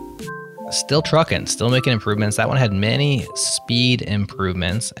 Still trucking, still making improvements. That one had many speed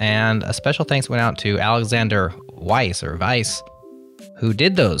improvements, and a special thanks went out to Alexander Weiss, who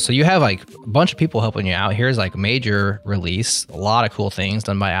did those. So you have like a bunch of people helping you out. Here's like a major release, a lot of cool things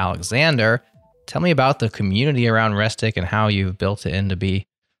done by Alexander. Tell me about the community around Restic and how you've built it in to be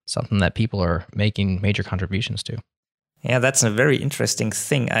something that people are making major contributions to. Yeah, that's a very interesting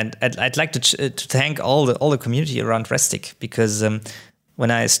thing. I'd like to thank all the community around Restic, because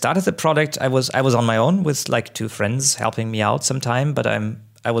when I started the project, I was on my own with like two friends helping me out sometime, but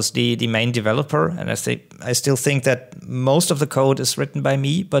I was the main developer, and I still think that most of the code is written by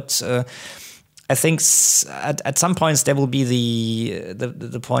me, but I think at some points there will be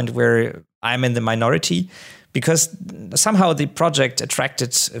the point where I'm in the minority, because somehow the project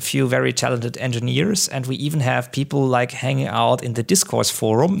attracted a few very talented engineers, and we even have people like hanging out in the discourse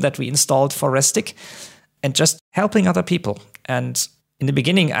forum that we installed for Restic and just helping other people. And in the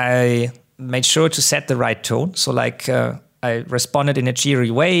beginning, I made sure to set the right tone. So like I responded in a cheery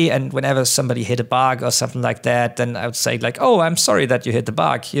way, and whenever somebody hit a bug or something like that, then I would say like, "Oh, I'm sorry that you hit the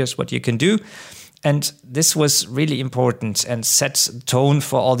bug. Here's what you can do." And this was really important and set tone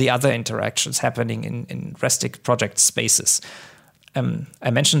for all the other interactions happening in Restic project spaces.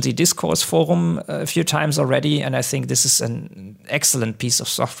 I mentioned the discourse forum a few times already, and I think this is an excellent piece of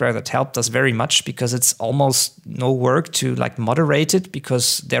software that helped us very much, because it's almost no work to like moderate it,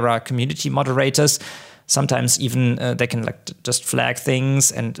 because there are community moderators. Sometimes even they can like just flag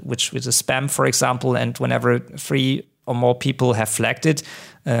things, and which with a spam, for example, and whenever 3 or more people have flagged it,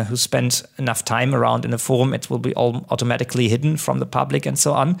 who spend enough time around in the forum, it will be all automatically hidden from the public and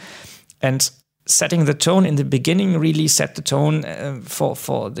so on. And setting the tone in the beginning really set the tone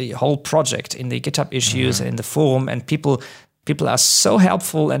for the whole project in the GitHub issues and in the forum. And people are so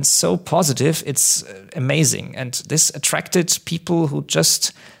helpful and so positive. It's amazing. And this attracted people who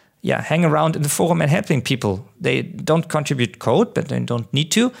just hang around in the forum and helping people. They don't contribute code, but they don't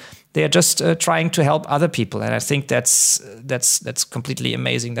need to. They are just trying to help other people, and I think that's completely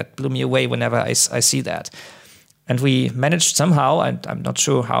amazing. That blew me away whenever I see that. And we managed somehow, and I'm not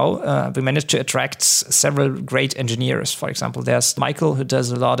sure how, we managed to attract several great engineers. For example, there's Michael, who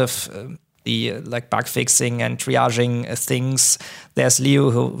does a lot of the like bug fixing and triaging things. There's Leo,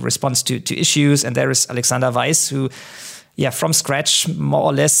 who responds to issues, and there is Alexander Weiss, who from scratch, more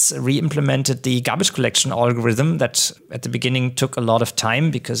or less re-implemented the garbage collection algorithm that at the beginning took a lot of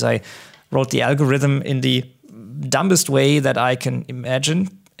time, because I wrote the algorithm in the dumbest way that I can imagine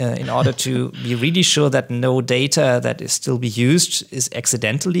in order to be really sure that no data that is still be used is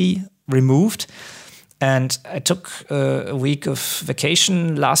accidentally removed. And I took a week of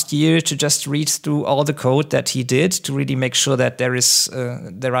vacation last year to just read through all the code that he did to really make sure that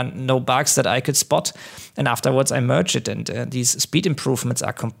there are no bugs that I could spot. And afterwards, I merged it. And these speed improvements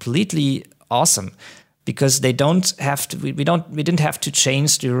are completely awesome, because they don't have to. We didn't have to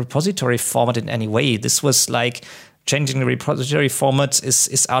change the repository format in any way. This was like changing the repository format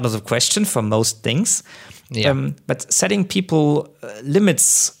is out of the question for most things. Yeah. But setting people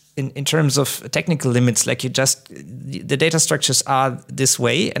limits. In terms of technical limits, like the data structures are this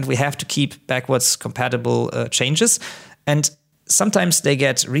way, and we have to keep backwards compatible changes. And sometimes they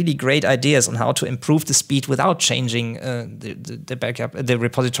get really great ideas on how to improve the speed without changing the backup, the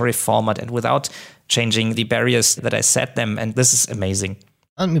repository format, and without changing the barriers that I set them. And this is amazing.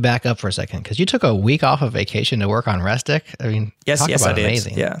 Let me back up for a second, because you took a week off of vacation to work on Restic. I mean, yes, I did.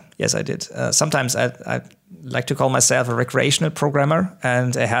 Amazing. Yes, I did. Sometimes I like to call myself a recreational programmer,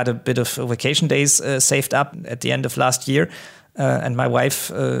 and I had a bit of vacation days saved up at the end of last year. And my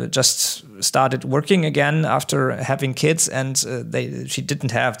wife just started working again after having kids, and she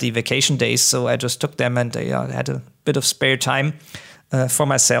didn't have the vacation days, so I just took them, and I had a bit of spare time for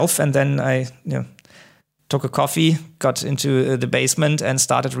myself. And then I took a coffee, got into the basement, and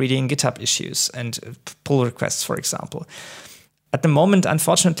started reading GitHub issues and pull requests, for example. At the moment,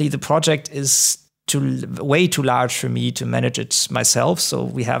 unfortunately, the project is way too large for me to manage it myself. So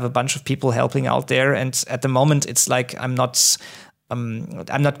we have a bunch of people helping out there, and at the moment, it's like I'm not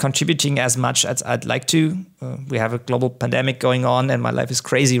contributing as much as I'd like to. We have a global pandemic going on, and my life is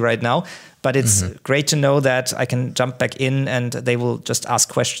crazy right now. But it's great to know that I can jump back in, and they will just ask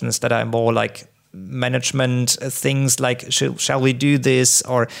questions that are more like management things, like shall we do this,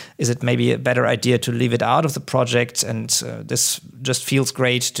 or is it maybe a better idea to leave it out of the project? And this just feels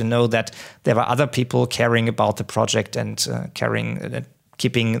great to know that there are other people caring about the project and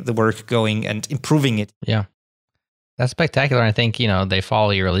keeping the work going and improving it. Yeah, that's spectacular. I think they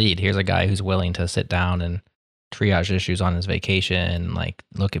follow your lead. Here's a guy who's willing to sit down and triage issues on his vacation, like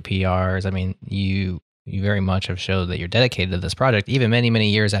look at PRs. I mean, you very much have showed that you're dedicated to this project, even many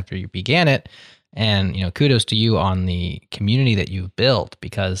years after you began it. And, kudos to you on the community that you've built,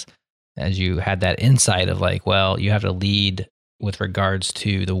 because as you had that insight of like, well, you have to lead with regards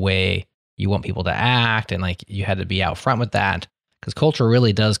to the way you want people to act. And like, you had to be out front with that, because culture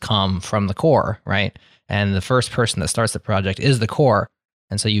really does come from the core, right? And the first person that starts the project is the core.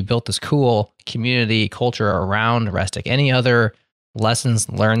 And so you built this cool community culture around Restic. Any other lessons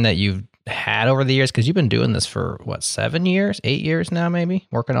learned that you've had over the years? Because you've been doing this for 7 years, 8 years now, maybe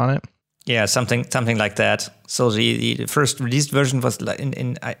working on it. Yeah, something like that. So the first released version was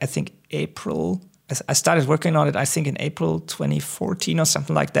in I think April. I started working on it, I think, in April 2014 or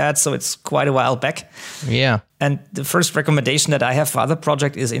something like that. So it's quite a while back. Yeah. And the first recommendation that I have for other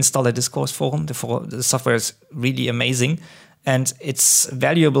projects is install a discourse forum. The software is really amazing. And it's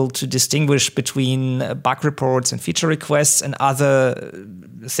valuable to distinguish between bug reports and feature requests and other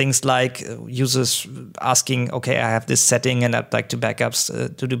things like users asking, okay, I have this setting and I'd like to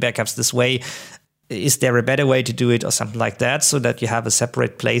do backups this way. Is there a better way to do it or something like that, so that you have a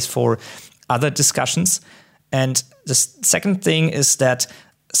separate place for other discussions? And the second thing is that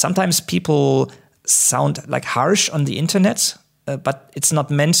sometimes people sound like harsh on the internet, but it's not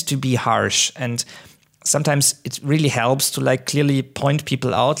meant to be harsh. And sometimes it really helps to like clearly point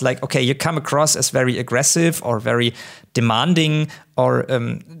people out, like, okay, you come across as very aggressive or very demanding, or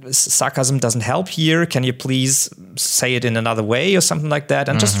sarcasm doesn't help here. Can you please say it in another way or something like that?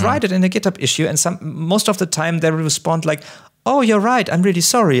 And just write it in a GitHub issue. And most of the time they will respond like, oh, you're right, I'm really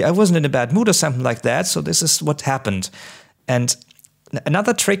sorry, I wasn't in a bad mood or something like that. So this is what happened. And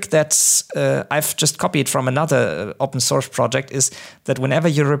another trick that I've just copied from another open source project is that whenever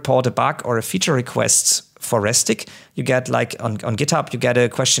you report a bug or a feature request for Restic, you get like on GitHub, you get a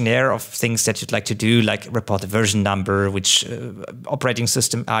questionnaire of things that you'd like to do, like report the version number, which operating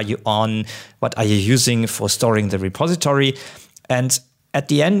system are you on, what are you using for storing the repository. And at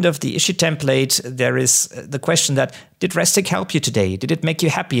the end of the issue template, there is the question that, did Restic help you today? Did it make you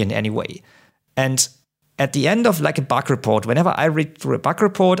happy in any way? And at the end of like a bug report, whenever I read through a bug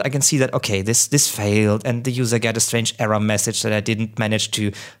report, I can see that, okay, this failed, and the user get a strange error message that I didn't manage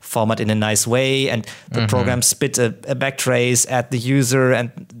to format in a nice way, and the program spit a backtrace at the user,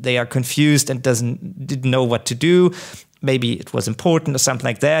 and they are confused and didn't know what to do. Maybe it was important or something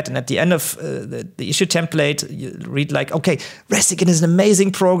like that. And at the end of the issue template, you read like, okay, Restic is an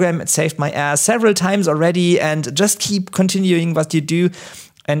amazing program. It saved my ass several times already, and just keep continuing what you do.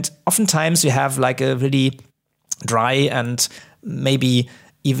 And oftentimes you have like a really dry and maybe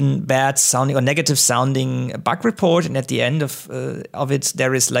even bad sounding or negative sounding bug report. And at the end of it,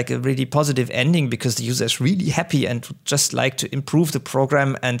 there is like a really positive ending, because the user is really happy and would just like to improve the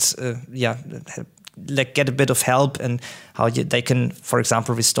program and like get a bit of help and how they can, for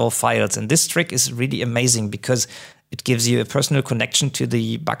example, restore files. And this trick is really amazing because it gives you a personal connection to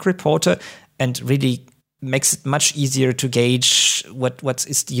the bug reporter and really makes it much easier to gauge what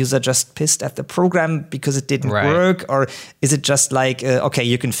is the user just pissed at the program because it didn't work, or is it just like okay,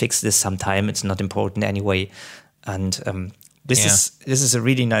 you can fix this sometime, it's not important anyway. And this is a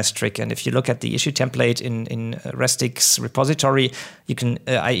really nice trick. And if you look at the issue template in Restic's repository, you can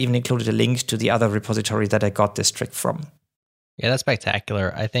I even included a link to the other repository that I got this trick from. Yeah, that's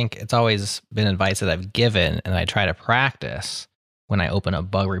spectacular. I think it's always been advice that I've given and I try to practice when I open a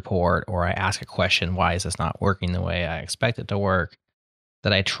bug report or I ask a question, why is this not working the way I expect it to work?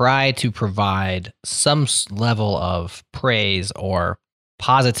 that I try to provide some level of praise or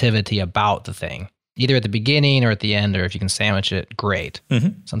positivity about the thing, either at the beginning or at the end, or if you can sandwich it, great.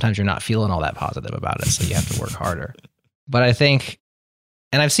 Sometimes you're not feeling all that positive about it, so you have to work harder. But I think,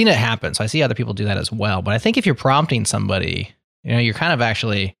 and I've seen it happen, so I see other people do that as well. But I think if you're prompting somebody, you're kind of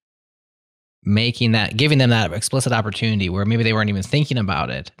actually giving them that explicit opportunity where maybe they weren't even thinking about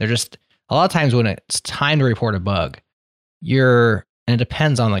it. They're just, a lot of times when it's time to report a bug, and it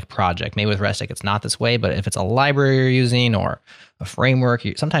depends on like project. Maybe with Restic, it's not this way, but if it's a library you're using or a framework,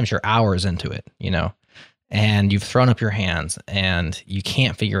 sometimes you're hours into it, and you've thrown up your hands and you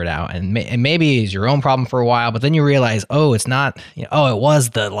can't figure it out. And maybe it's your own problem for a while, but then you realize, it's not, it was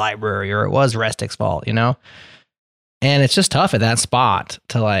the library or it was Restic's fault, And it's just tough at that spot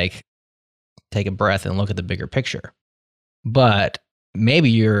to like take a breath and look at the bigger picture. But maybe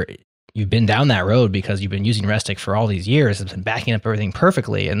you've been down that road because you've been using Restic for all these years. It's been backing up everything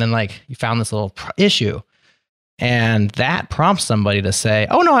perfectly. And then like you found this little issue. And that prompts somebody to say,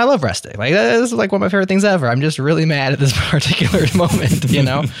 oh no, I love Restic. Like this is like one of my favorite things ever. I'm just really mad at this particular moment,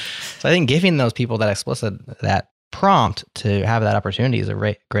 So I think giving those people that prompt to have that opportunity is a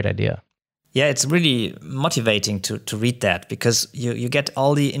great idea. Yeah, it's really motivating to read that because you get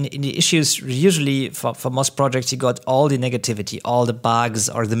all in the issues. Usually for most projects, you got all the negativity, all the bugs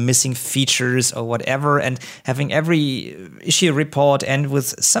or the missing features or whatever. And having every issue report end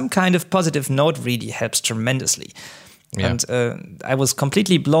with some kind of positive note really helps tremendously. Yeah. And I was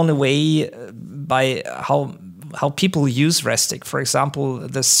completely blown away by how people use Restic. For example,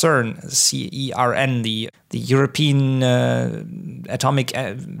 the CERN, CERN, the European Atomic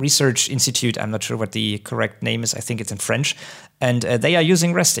Research Institute. I'm not sure what the correct name is. I think it's in French. And they are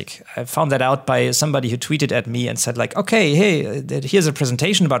using Restic. I found that out by somebody who tweeted at me and said like, okay, hey, here's a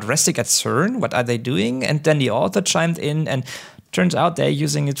presentation about Restic at CERN. What are they doing? And then the author chimed in and turns out they're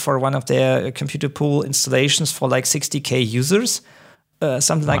using it for one of their computer pool installations for like 60K users,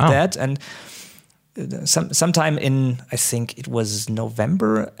 something like that. And sometime in, I think it was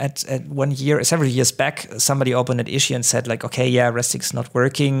November at 1 year, several years back, somebody opened an issue and said like, okay, yeah, Restic's not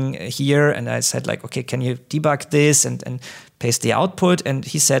working here. And I said like, okay, can you debug this and paste the output? And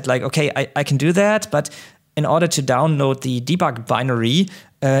he said like, okay, I can do that. But in order to download the debug binary,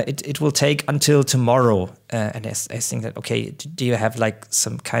 it will take until tomorrow. And I think that, okay, do you have like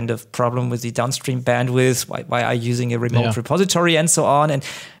some kind of problem with the downstream bandwidth? Why are you using a remote repository and so on? And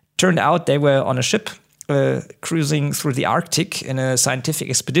turned out they were on a ship cruising through the Arctic in a scientific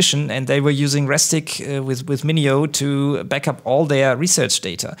expedition, and they were using Restic with Minio to back up all their research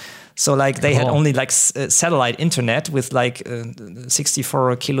data. So like they had only like satellite internet with like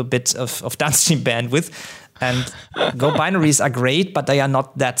 64 kilobits of downstream bandwidth. And Go binaries are great, but they are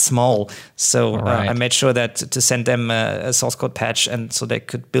not that small. So I made sure that to send them a source code patch, and so they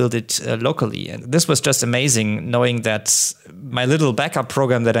could build it locally. And this was just amazing, knowing that my little backup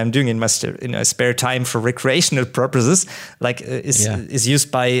program that I'm doing in my spare time for recreational purposes, like is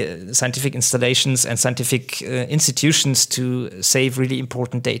used by scientific installations and scientific institutions to save really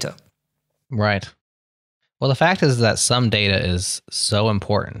important data. Right. Well, the fact is that some data is so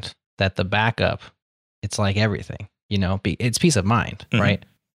important that the backup, it's like everything, it's peace of mind, right?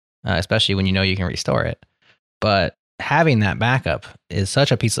 Especially when you can restore it. But having that backup is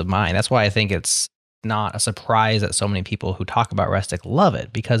such a peace of mind. That's why I think it's not a surprise that so many people who talk about Restic love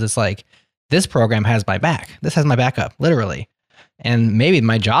it, because it's like, this program has my back. This has my backup, literally. And maybe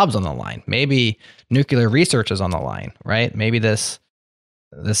my job's on the line. Maybe nuclear research is on the line, right? Maybe this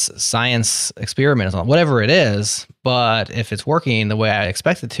science experiment is on, whatever it is. But if it's working the way I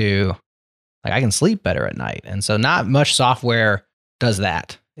expect it to, like I can sleep better at night. And so not much software does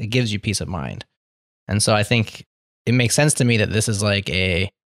that. It gives you peace of mind. And so I think it makes sense to me that this is like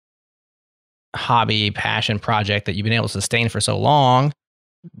a hobby, passion project that you've been able to sustain for so long.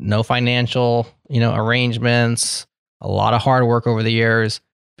 No financial, arrangements, a lot of hard work over the years,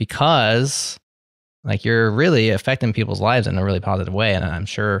 because like you're really affecting people's lives in a really positive way. And I'm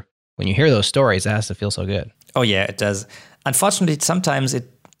sure when you hear those stories, it has to feel so good. Oh yeah, it does. Unfortunately, sometimes it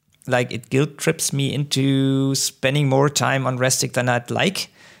guilt trips me into spending more time on Restic than I'd like.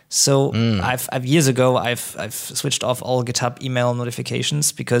 So I've years ago I've switched off all GitHub email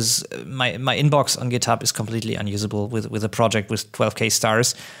notifications because my inbox on GitHub is completely unusable with a project with 12K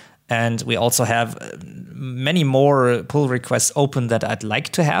stars. And we also have many more pull requests open that I'd like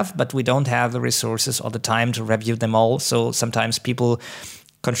to have, but we don't have the resources or the time to review them all. So sometimes people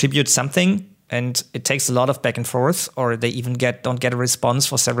contribute something and it takes a lot of back and forth, or they even don't get a response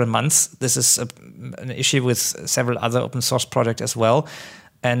for several months. This is an issue with several other open source projects as well.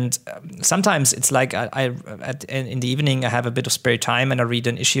 And sometimes it's like in the evening, I have a bit of spare time and I read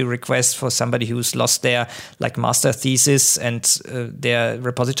an issue request for somebody who's lost their like master thesis and their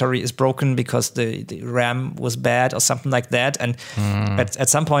repository is broken because the RAM was bad or something like that. And at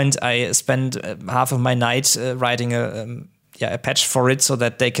some point, I spend half of my night writing a patch for it so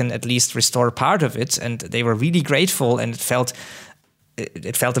that they can at least restore part of it. And they were really grateful, and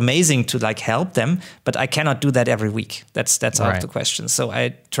it felt amazing to like help them, but I cannot do that every week. That's out of the question. So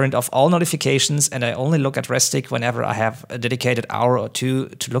I turned off all notifications and I only look at Restic whenever I have a dedicated hour or two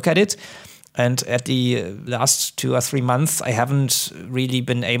to look at it. And at the last 2 or 3 months, I haven't really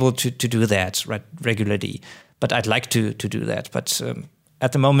been able to do that regularly, but I'd like to do that. But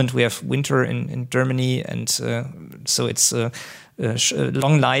at the moment we have winter in Germany, and so it's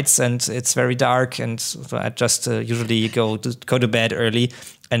long nights and it's very dark, and so I just usually go to bed early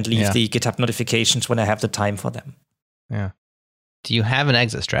and leave the GitHub notifications when I have the time for them. Yeah. Do you have an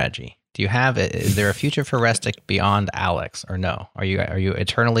exit strategy? Is there a future for Restic beyond Alex, or no? Are you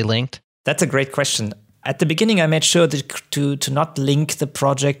eternally linked? That's a great question. At the beginning, I made sure to not link the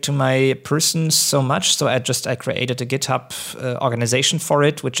project to my person so much. So I created a GitHub organization for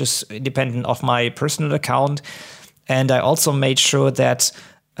it, which is independent of my personal account. And I also made sure that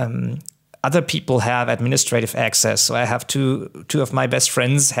other people have administrative access. So I have two of my best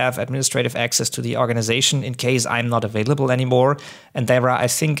friends have administrative access to the organization in case I'm not available anymore. And there are, I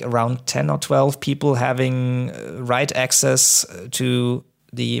think, around 10 or 12 people having write access to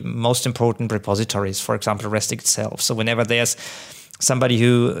the most important repositories, for example, Restic itself. So whenever there's somebody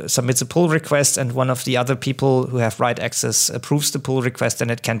who submits a pull request and one of the other people who have write access approves the pull request, then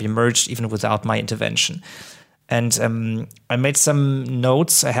it can be merged even without my intervention. And I made some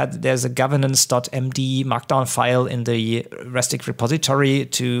notes. There's a governance.md markdown file in the Restic repository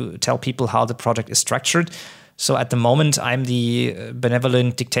to tell people how the project is structured. So at the moment, I'm the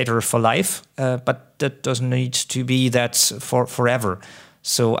benevolent dictator for life, but that doesn't need to be that for forever.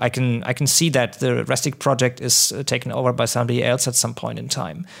 So I can see that the Restic project is taken over by somebody else at some point in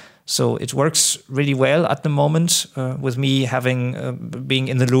time. So it works really well at the moment with me having being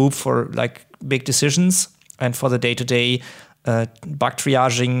in the loop for like big decisions. And for the day-to-day bug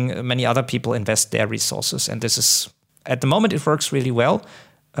triaging, many other people invest their resources. And this is, at the moment, it works really well.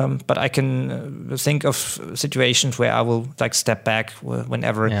 But I can think of situations where I will like step back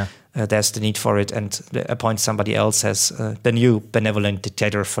whenever there's the need for it and appoint somebody else as the new benevolent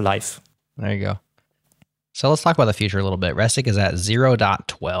dictator for life. There you go. So let's talk about the future a little bit. Restic is at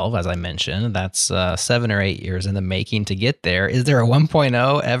 0.12, as I mentioned. That's 7 or 8 years in the making to get there. Is there a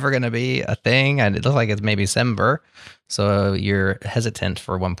 1.0 ever going to be a thing? And it looks like it's maybe December. So you're hesitant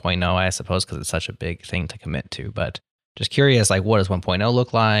for 1.0, I suppose, because it's such a big thing to commit to. But just curious, like, what does 1.0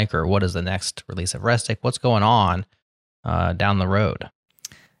 look like? Or what is the next release of Restic? What's going on down the road?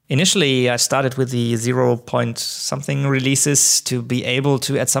 Initially, I started with the 0.something releases to be able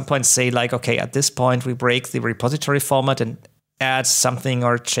to at some point say like, okay, at this point we break the repository format and add something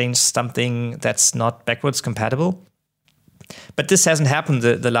or change something that's not backwards compatible. But this hasn't happened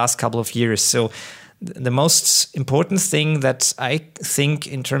the last couple of years. So the most important thing that I think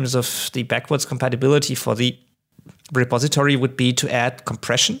in terms of the backwards compatibility for the repository would be to add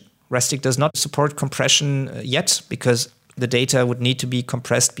compression. Restic does not support compression yet because the data would need to be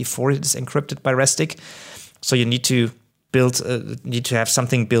compressed before it is encrypted by Restic. So you need to have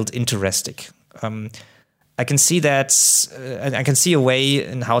something built into Restic. I can see that I can see a way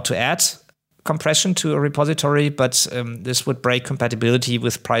in how to add compression to a repository, but this would break compatibility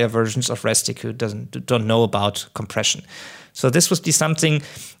with prior versions of Restic who don't know about compression. So this would be something.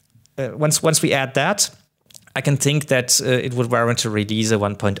 Once we add that, I can think that it would warrant a release a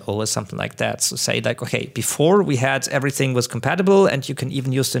 1.0 or something like that. So say like, okay, before we had everything was compatible and you can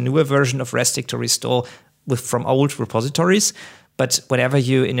even use the newer version of Restic to restore from old repositories. But whenever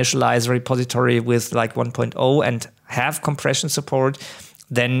you initialize a repository with like 1.0 and have compression support,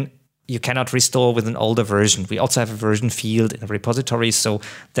 then you cannot restore with an older version. We also have a version field in the repository so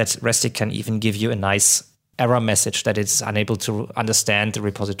that Restic can even give you a nice error message that it's unable to understand the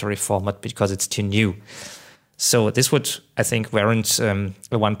repository format because it's too new. So this would, I think, warrant a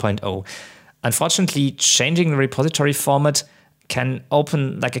 1.0. Unfortunately, changing the repository format can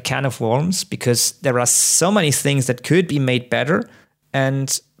open like a can of worms because there are so many things that could be made better.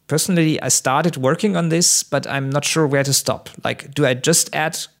 And personally, I started working on this, but I'm not sure where to stop. Like, do I just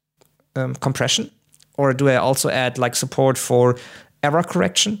add compression? Or do I also add like support for error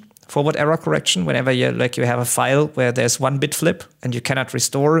correction? Forward error correction, whenever you have a file where there's one bit flip and you cannot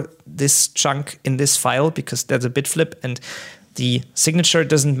restore this chunk in this file because there's a bit flip and the signature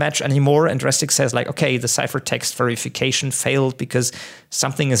doesn't match anymore, and Restic says like, okay, the ciphertext verification failed because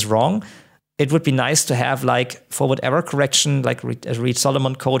something is wrong. It would be nice to have like forward error correction, like read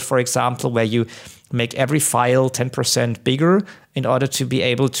Solomon code, for example, where you make every file 10% bigger in order to be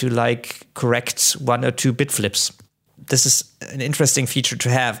able to like correct 1 or 2 bit flips. This is an interesting feature to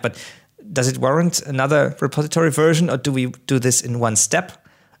have, but does it warrant another repository version, or do we do this in one step?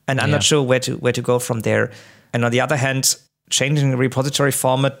 And I'm not sure where to go from there. And on the other hand, changing the repository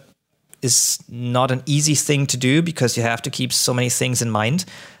format is not an easy thing to do because you have to keep so many things in mind.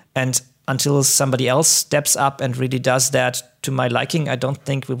 And until somebody else steps up and really does that to my liking, I don't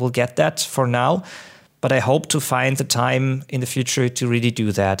think we will get that for now. But I hope to find the time in the future to really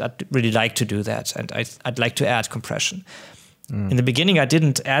do that. I'd really like to do that. And I'd like to add compression. In the beginning, I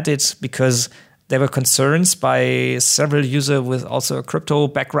didn't add it because there were concerns by several users with also a crypto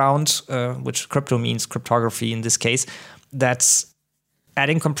background, which crypto means cryptography in this case, that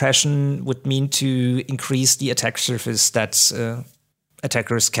adding compression would mean to increase the attack surface that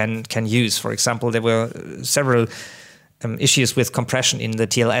attackers can use. For example, there were several issues with compression in the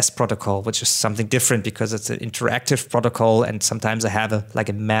TLS protocol, which is something different because it's an interactive protocol, and sometimes I have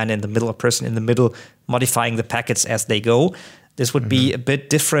a man in the middle, a person in the middle modifying the packets as they go. This would be a bit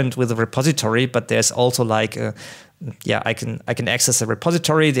different with a repository, but there's also like, I can access a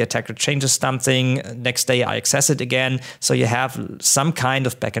repository, the attacker changes something, next day I access it again. So you have some kind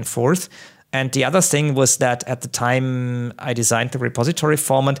of back and forth. And the other thing was that at the time I designed the repository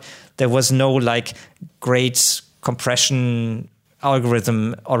format, there was no like great compression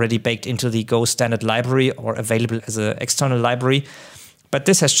algorithm already baked into the Go standard library or available as an external library. But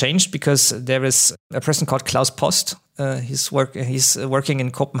this has changed because there is a person called Klaus Post. He's working in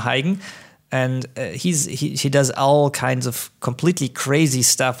Copenhagen, and he does all kinds of completely crazy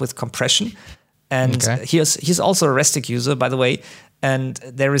stuff with compression. And he's also a Restic user, by the way. And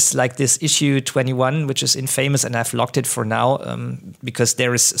there is like this issue 21, which is infamous, and I've locked it for now because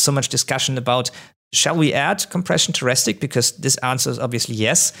there is so much discussion about, shall we add compression to Restic? Because this answer is obviously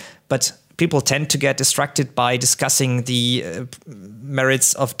yes, but people tend to get distracted by discussing the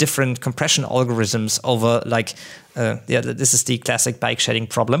merits of different compression algorithms over this is the classic bike shedding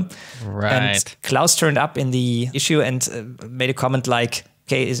problem. Right. And Klaus turned up in the issue and made a comment like,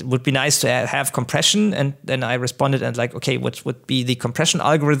 okay, it would be nice to have compression. And then I responded and like, okay, what would be the compression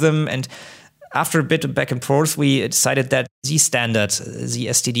algorithm? And after a bit of back and forth, we decided that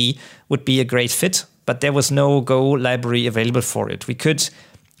ZSTD would be a great fit, but there was no Go library available for it. We could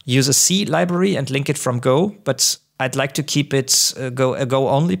use a C library and link it from Go, but I'd like to keep it a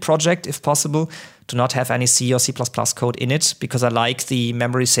Go-only project if possible, to not have any C or C++ code in it, because I like the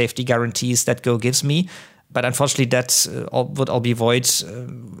memory safety guarantees that Go gives me. But unfortunately, that would all be void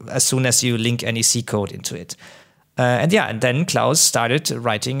as soon as you link any C code into it. And then Klaus started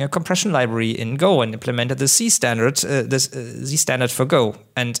writing a compression library in Go and implemented the Z standard for Go.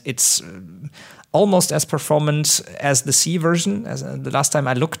 And it's almost as performant as the C version, as the last time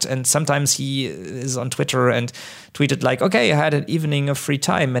I looked. And sometimes he is on Twitter and tweeted like, okay, I had an evening of free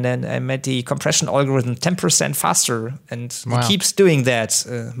time and then I made the compression algorithm 10% faster. And he keeps doing that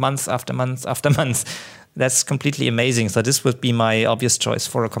month after month after month. That's completely amazing. So this would be my obvious choice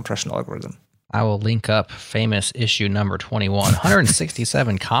for a compression algorithm. I will link up famous issue number 21,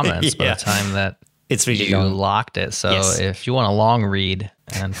 167 comments by the time that it's really you long. Locked it. So if you want a long read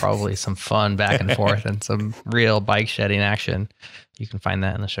and probably some fun back and forth and some real bike shedding action, you can find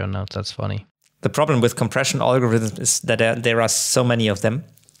that in the show notes. That's funny. The problem with compression algorithms is that there are so many of them.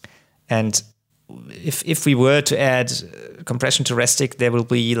 And if we were to add compression to Restic, there will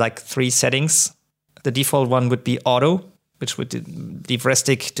be like 3 settings. The default one would be auto, which would leave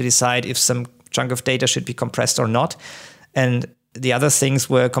Restic to decide if some chunk of data should be compressed or not. And the other things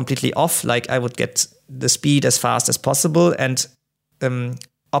were completely off. Like I would get the speed as fast as possible and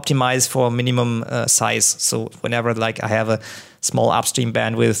optimize for minimum size. So whenever like I have a small upstream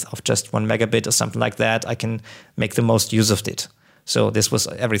bandwidth of just 1 megabit or something like that, I can make the most use of it. So this was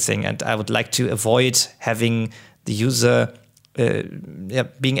everything. And I would like to avoid having the user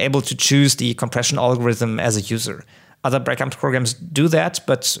being able to choose the compression algorithm as a user. Other backup programs do that,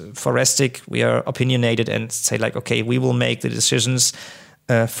 but for Restic, we are opinionated and say like, okay, we will make the decisions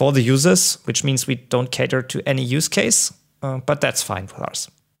for the users, which means we don't cater to any use case, but that's fine for us.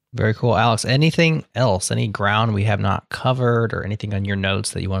 Very cool. Alex, anything else, any ground we have not covered or anything on your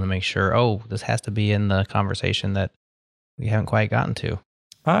notes that you want to make sure, this has to be in the conversation that we haven't quite gotten to?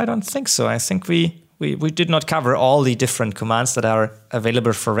 I don't think so. I think we did not cover all the different commands that are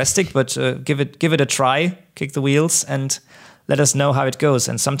available for Restic, but give it a try, kick the wheels, and let us know how it goes.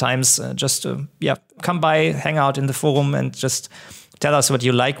 And sometimes just come by, hang out in the forum, and just tell us what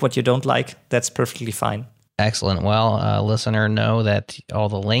you like, what you don't like. That's perfectly fine. Excellent. Well, listener, know that all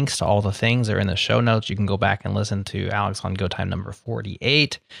the links to all the things are in the show notes. You can go back and listen to Alex on Go Time number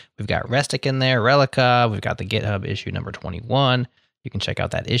 48. We've got Restic in there, Relica. We've got the GitHub issue number 21. You can check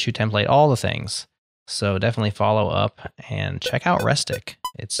out that issue template, all the things. So definitely follow up and check out Restic.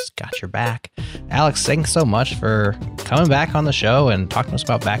 It's got your back. Alex, thanks so much for coming back on the show and talking to us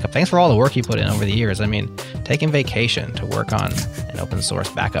about backup. Thanks for all the work you put in over the years. I mean, taking vacation to work on an open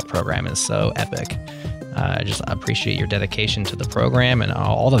source backup program is so epic. I just appreciate your dedication to the program and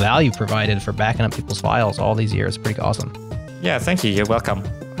all the value provided for backing up people's files all these years. Pretty awesome. Yeah, thank you. You're welcome.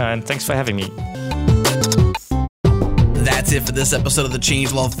 And thanks for having me. That's it for this episode of the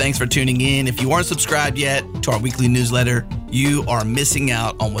Changelog. Thanks for tuning in. If you aren't subscribed yet to our weekly newsletter, you are missing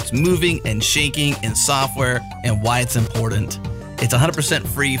out on what's moving and shaking in software and why it's important. It's 100%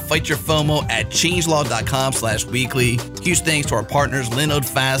 free. Fight your FOMO at changelog.com/weekly. Huge thanks to our partners, Linode,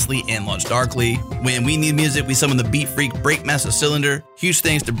 Fastly, and Launch Darkly. When we need music, we summon the Beat Freak Breakmaster Cylinder. Huge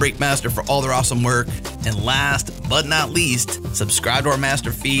thanks to Breakmaster for all their awesome work. And last but not least, subscribe to our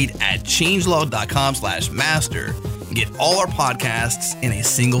master feed at changelog.com/master and get all our podcasts in a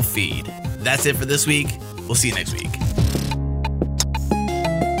single feed. That's it for this week. We'll see you next week.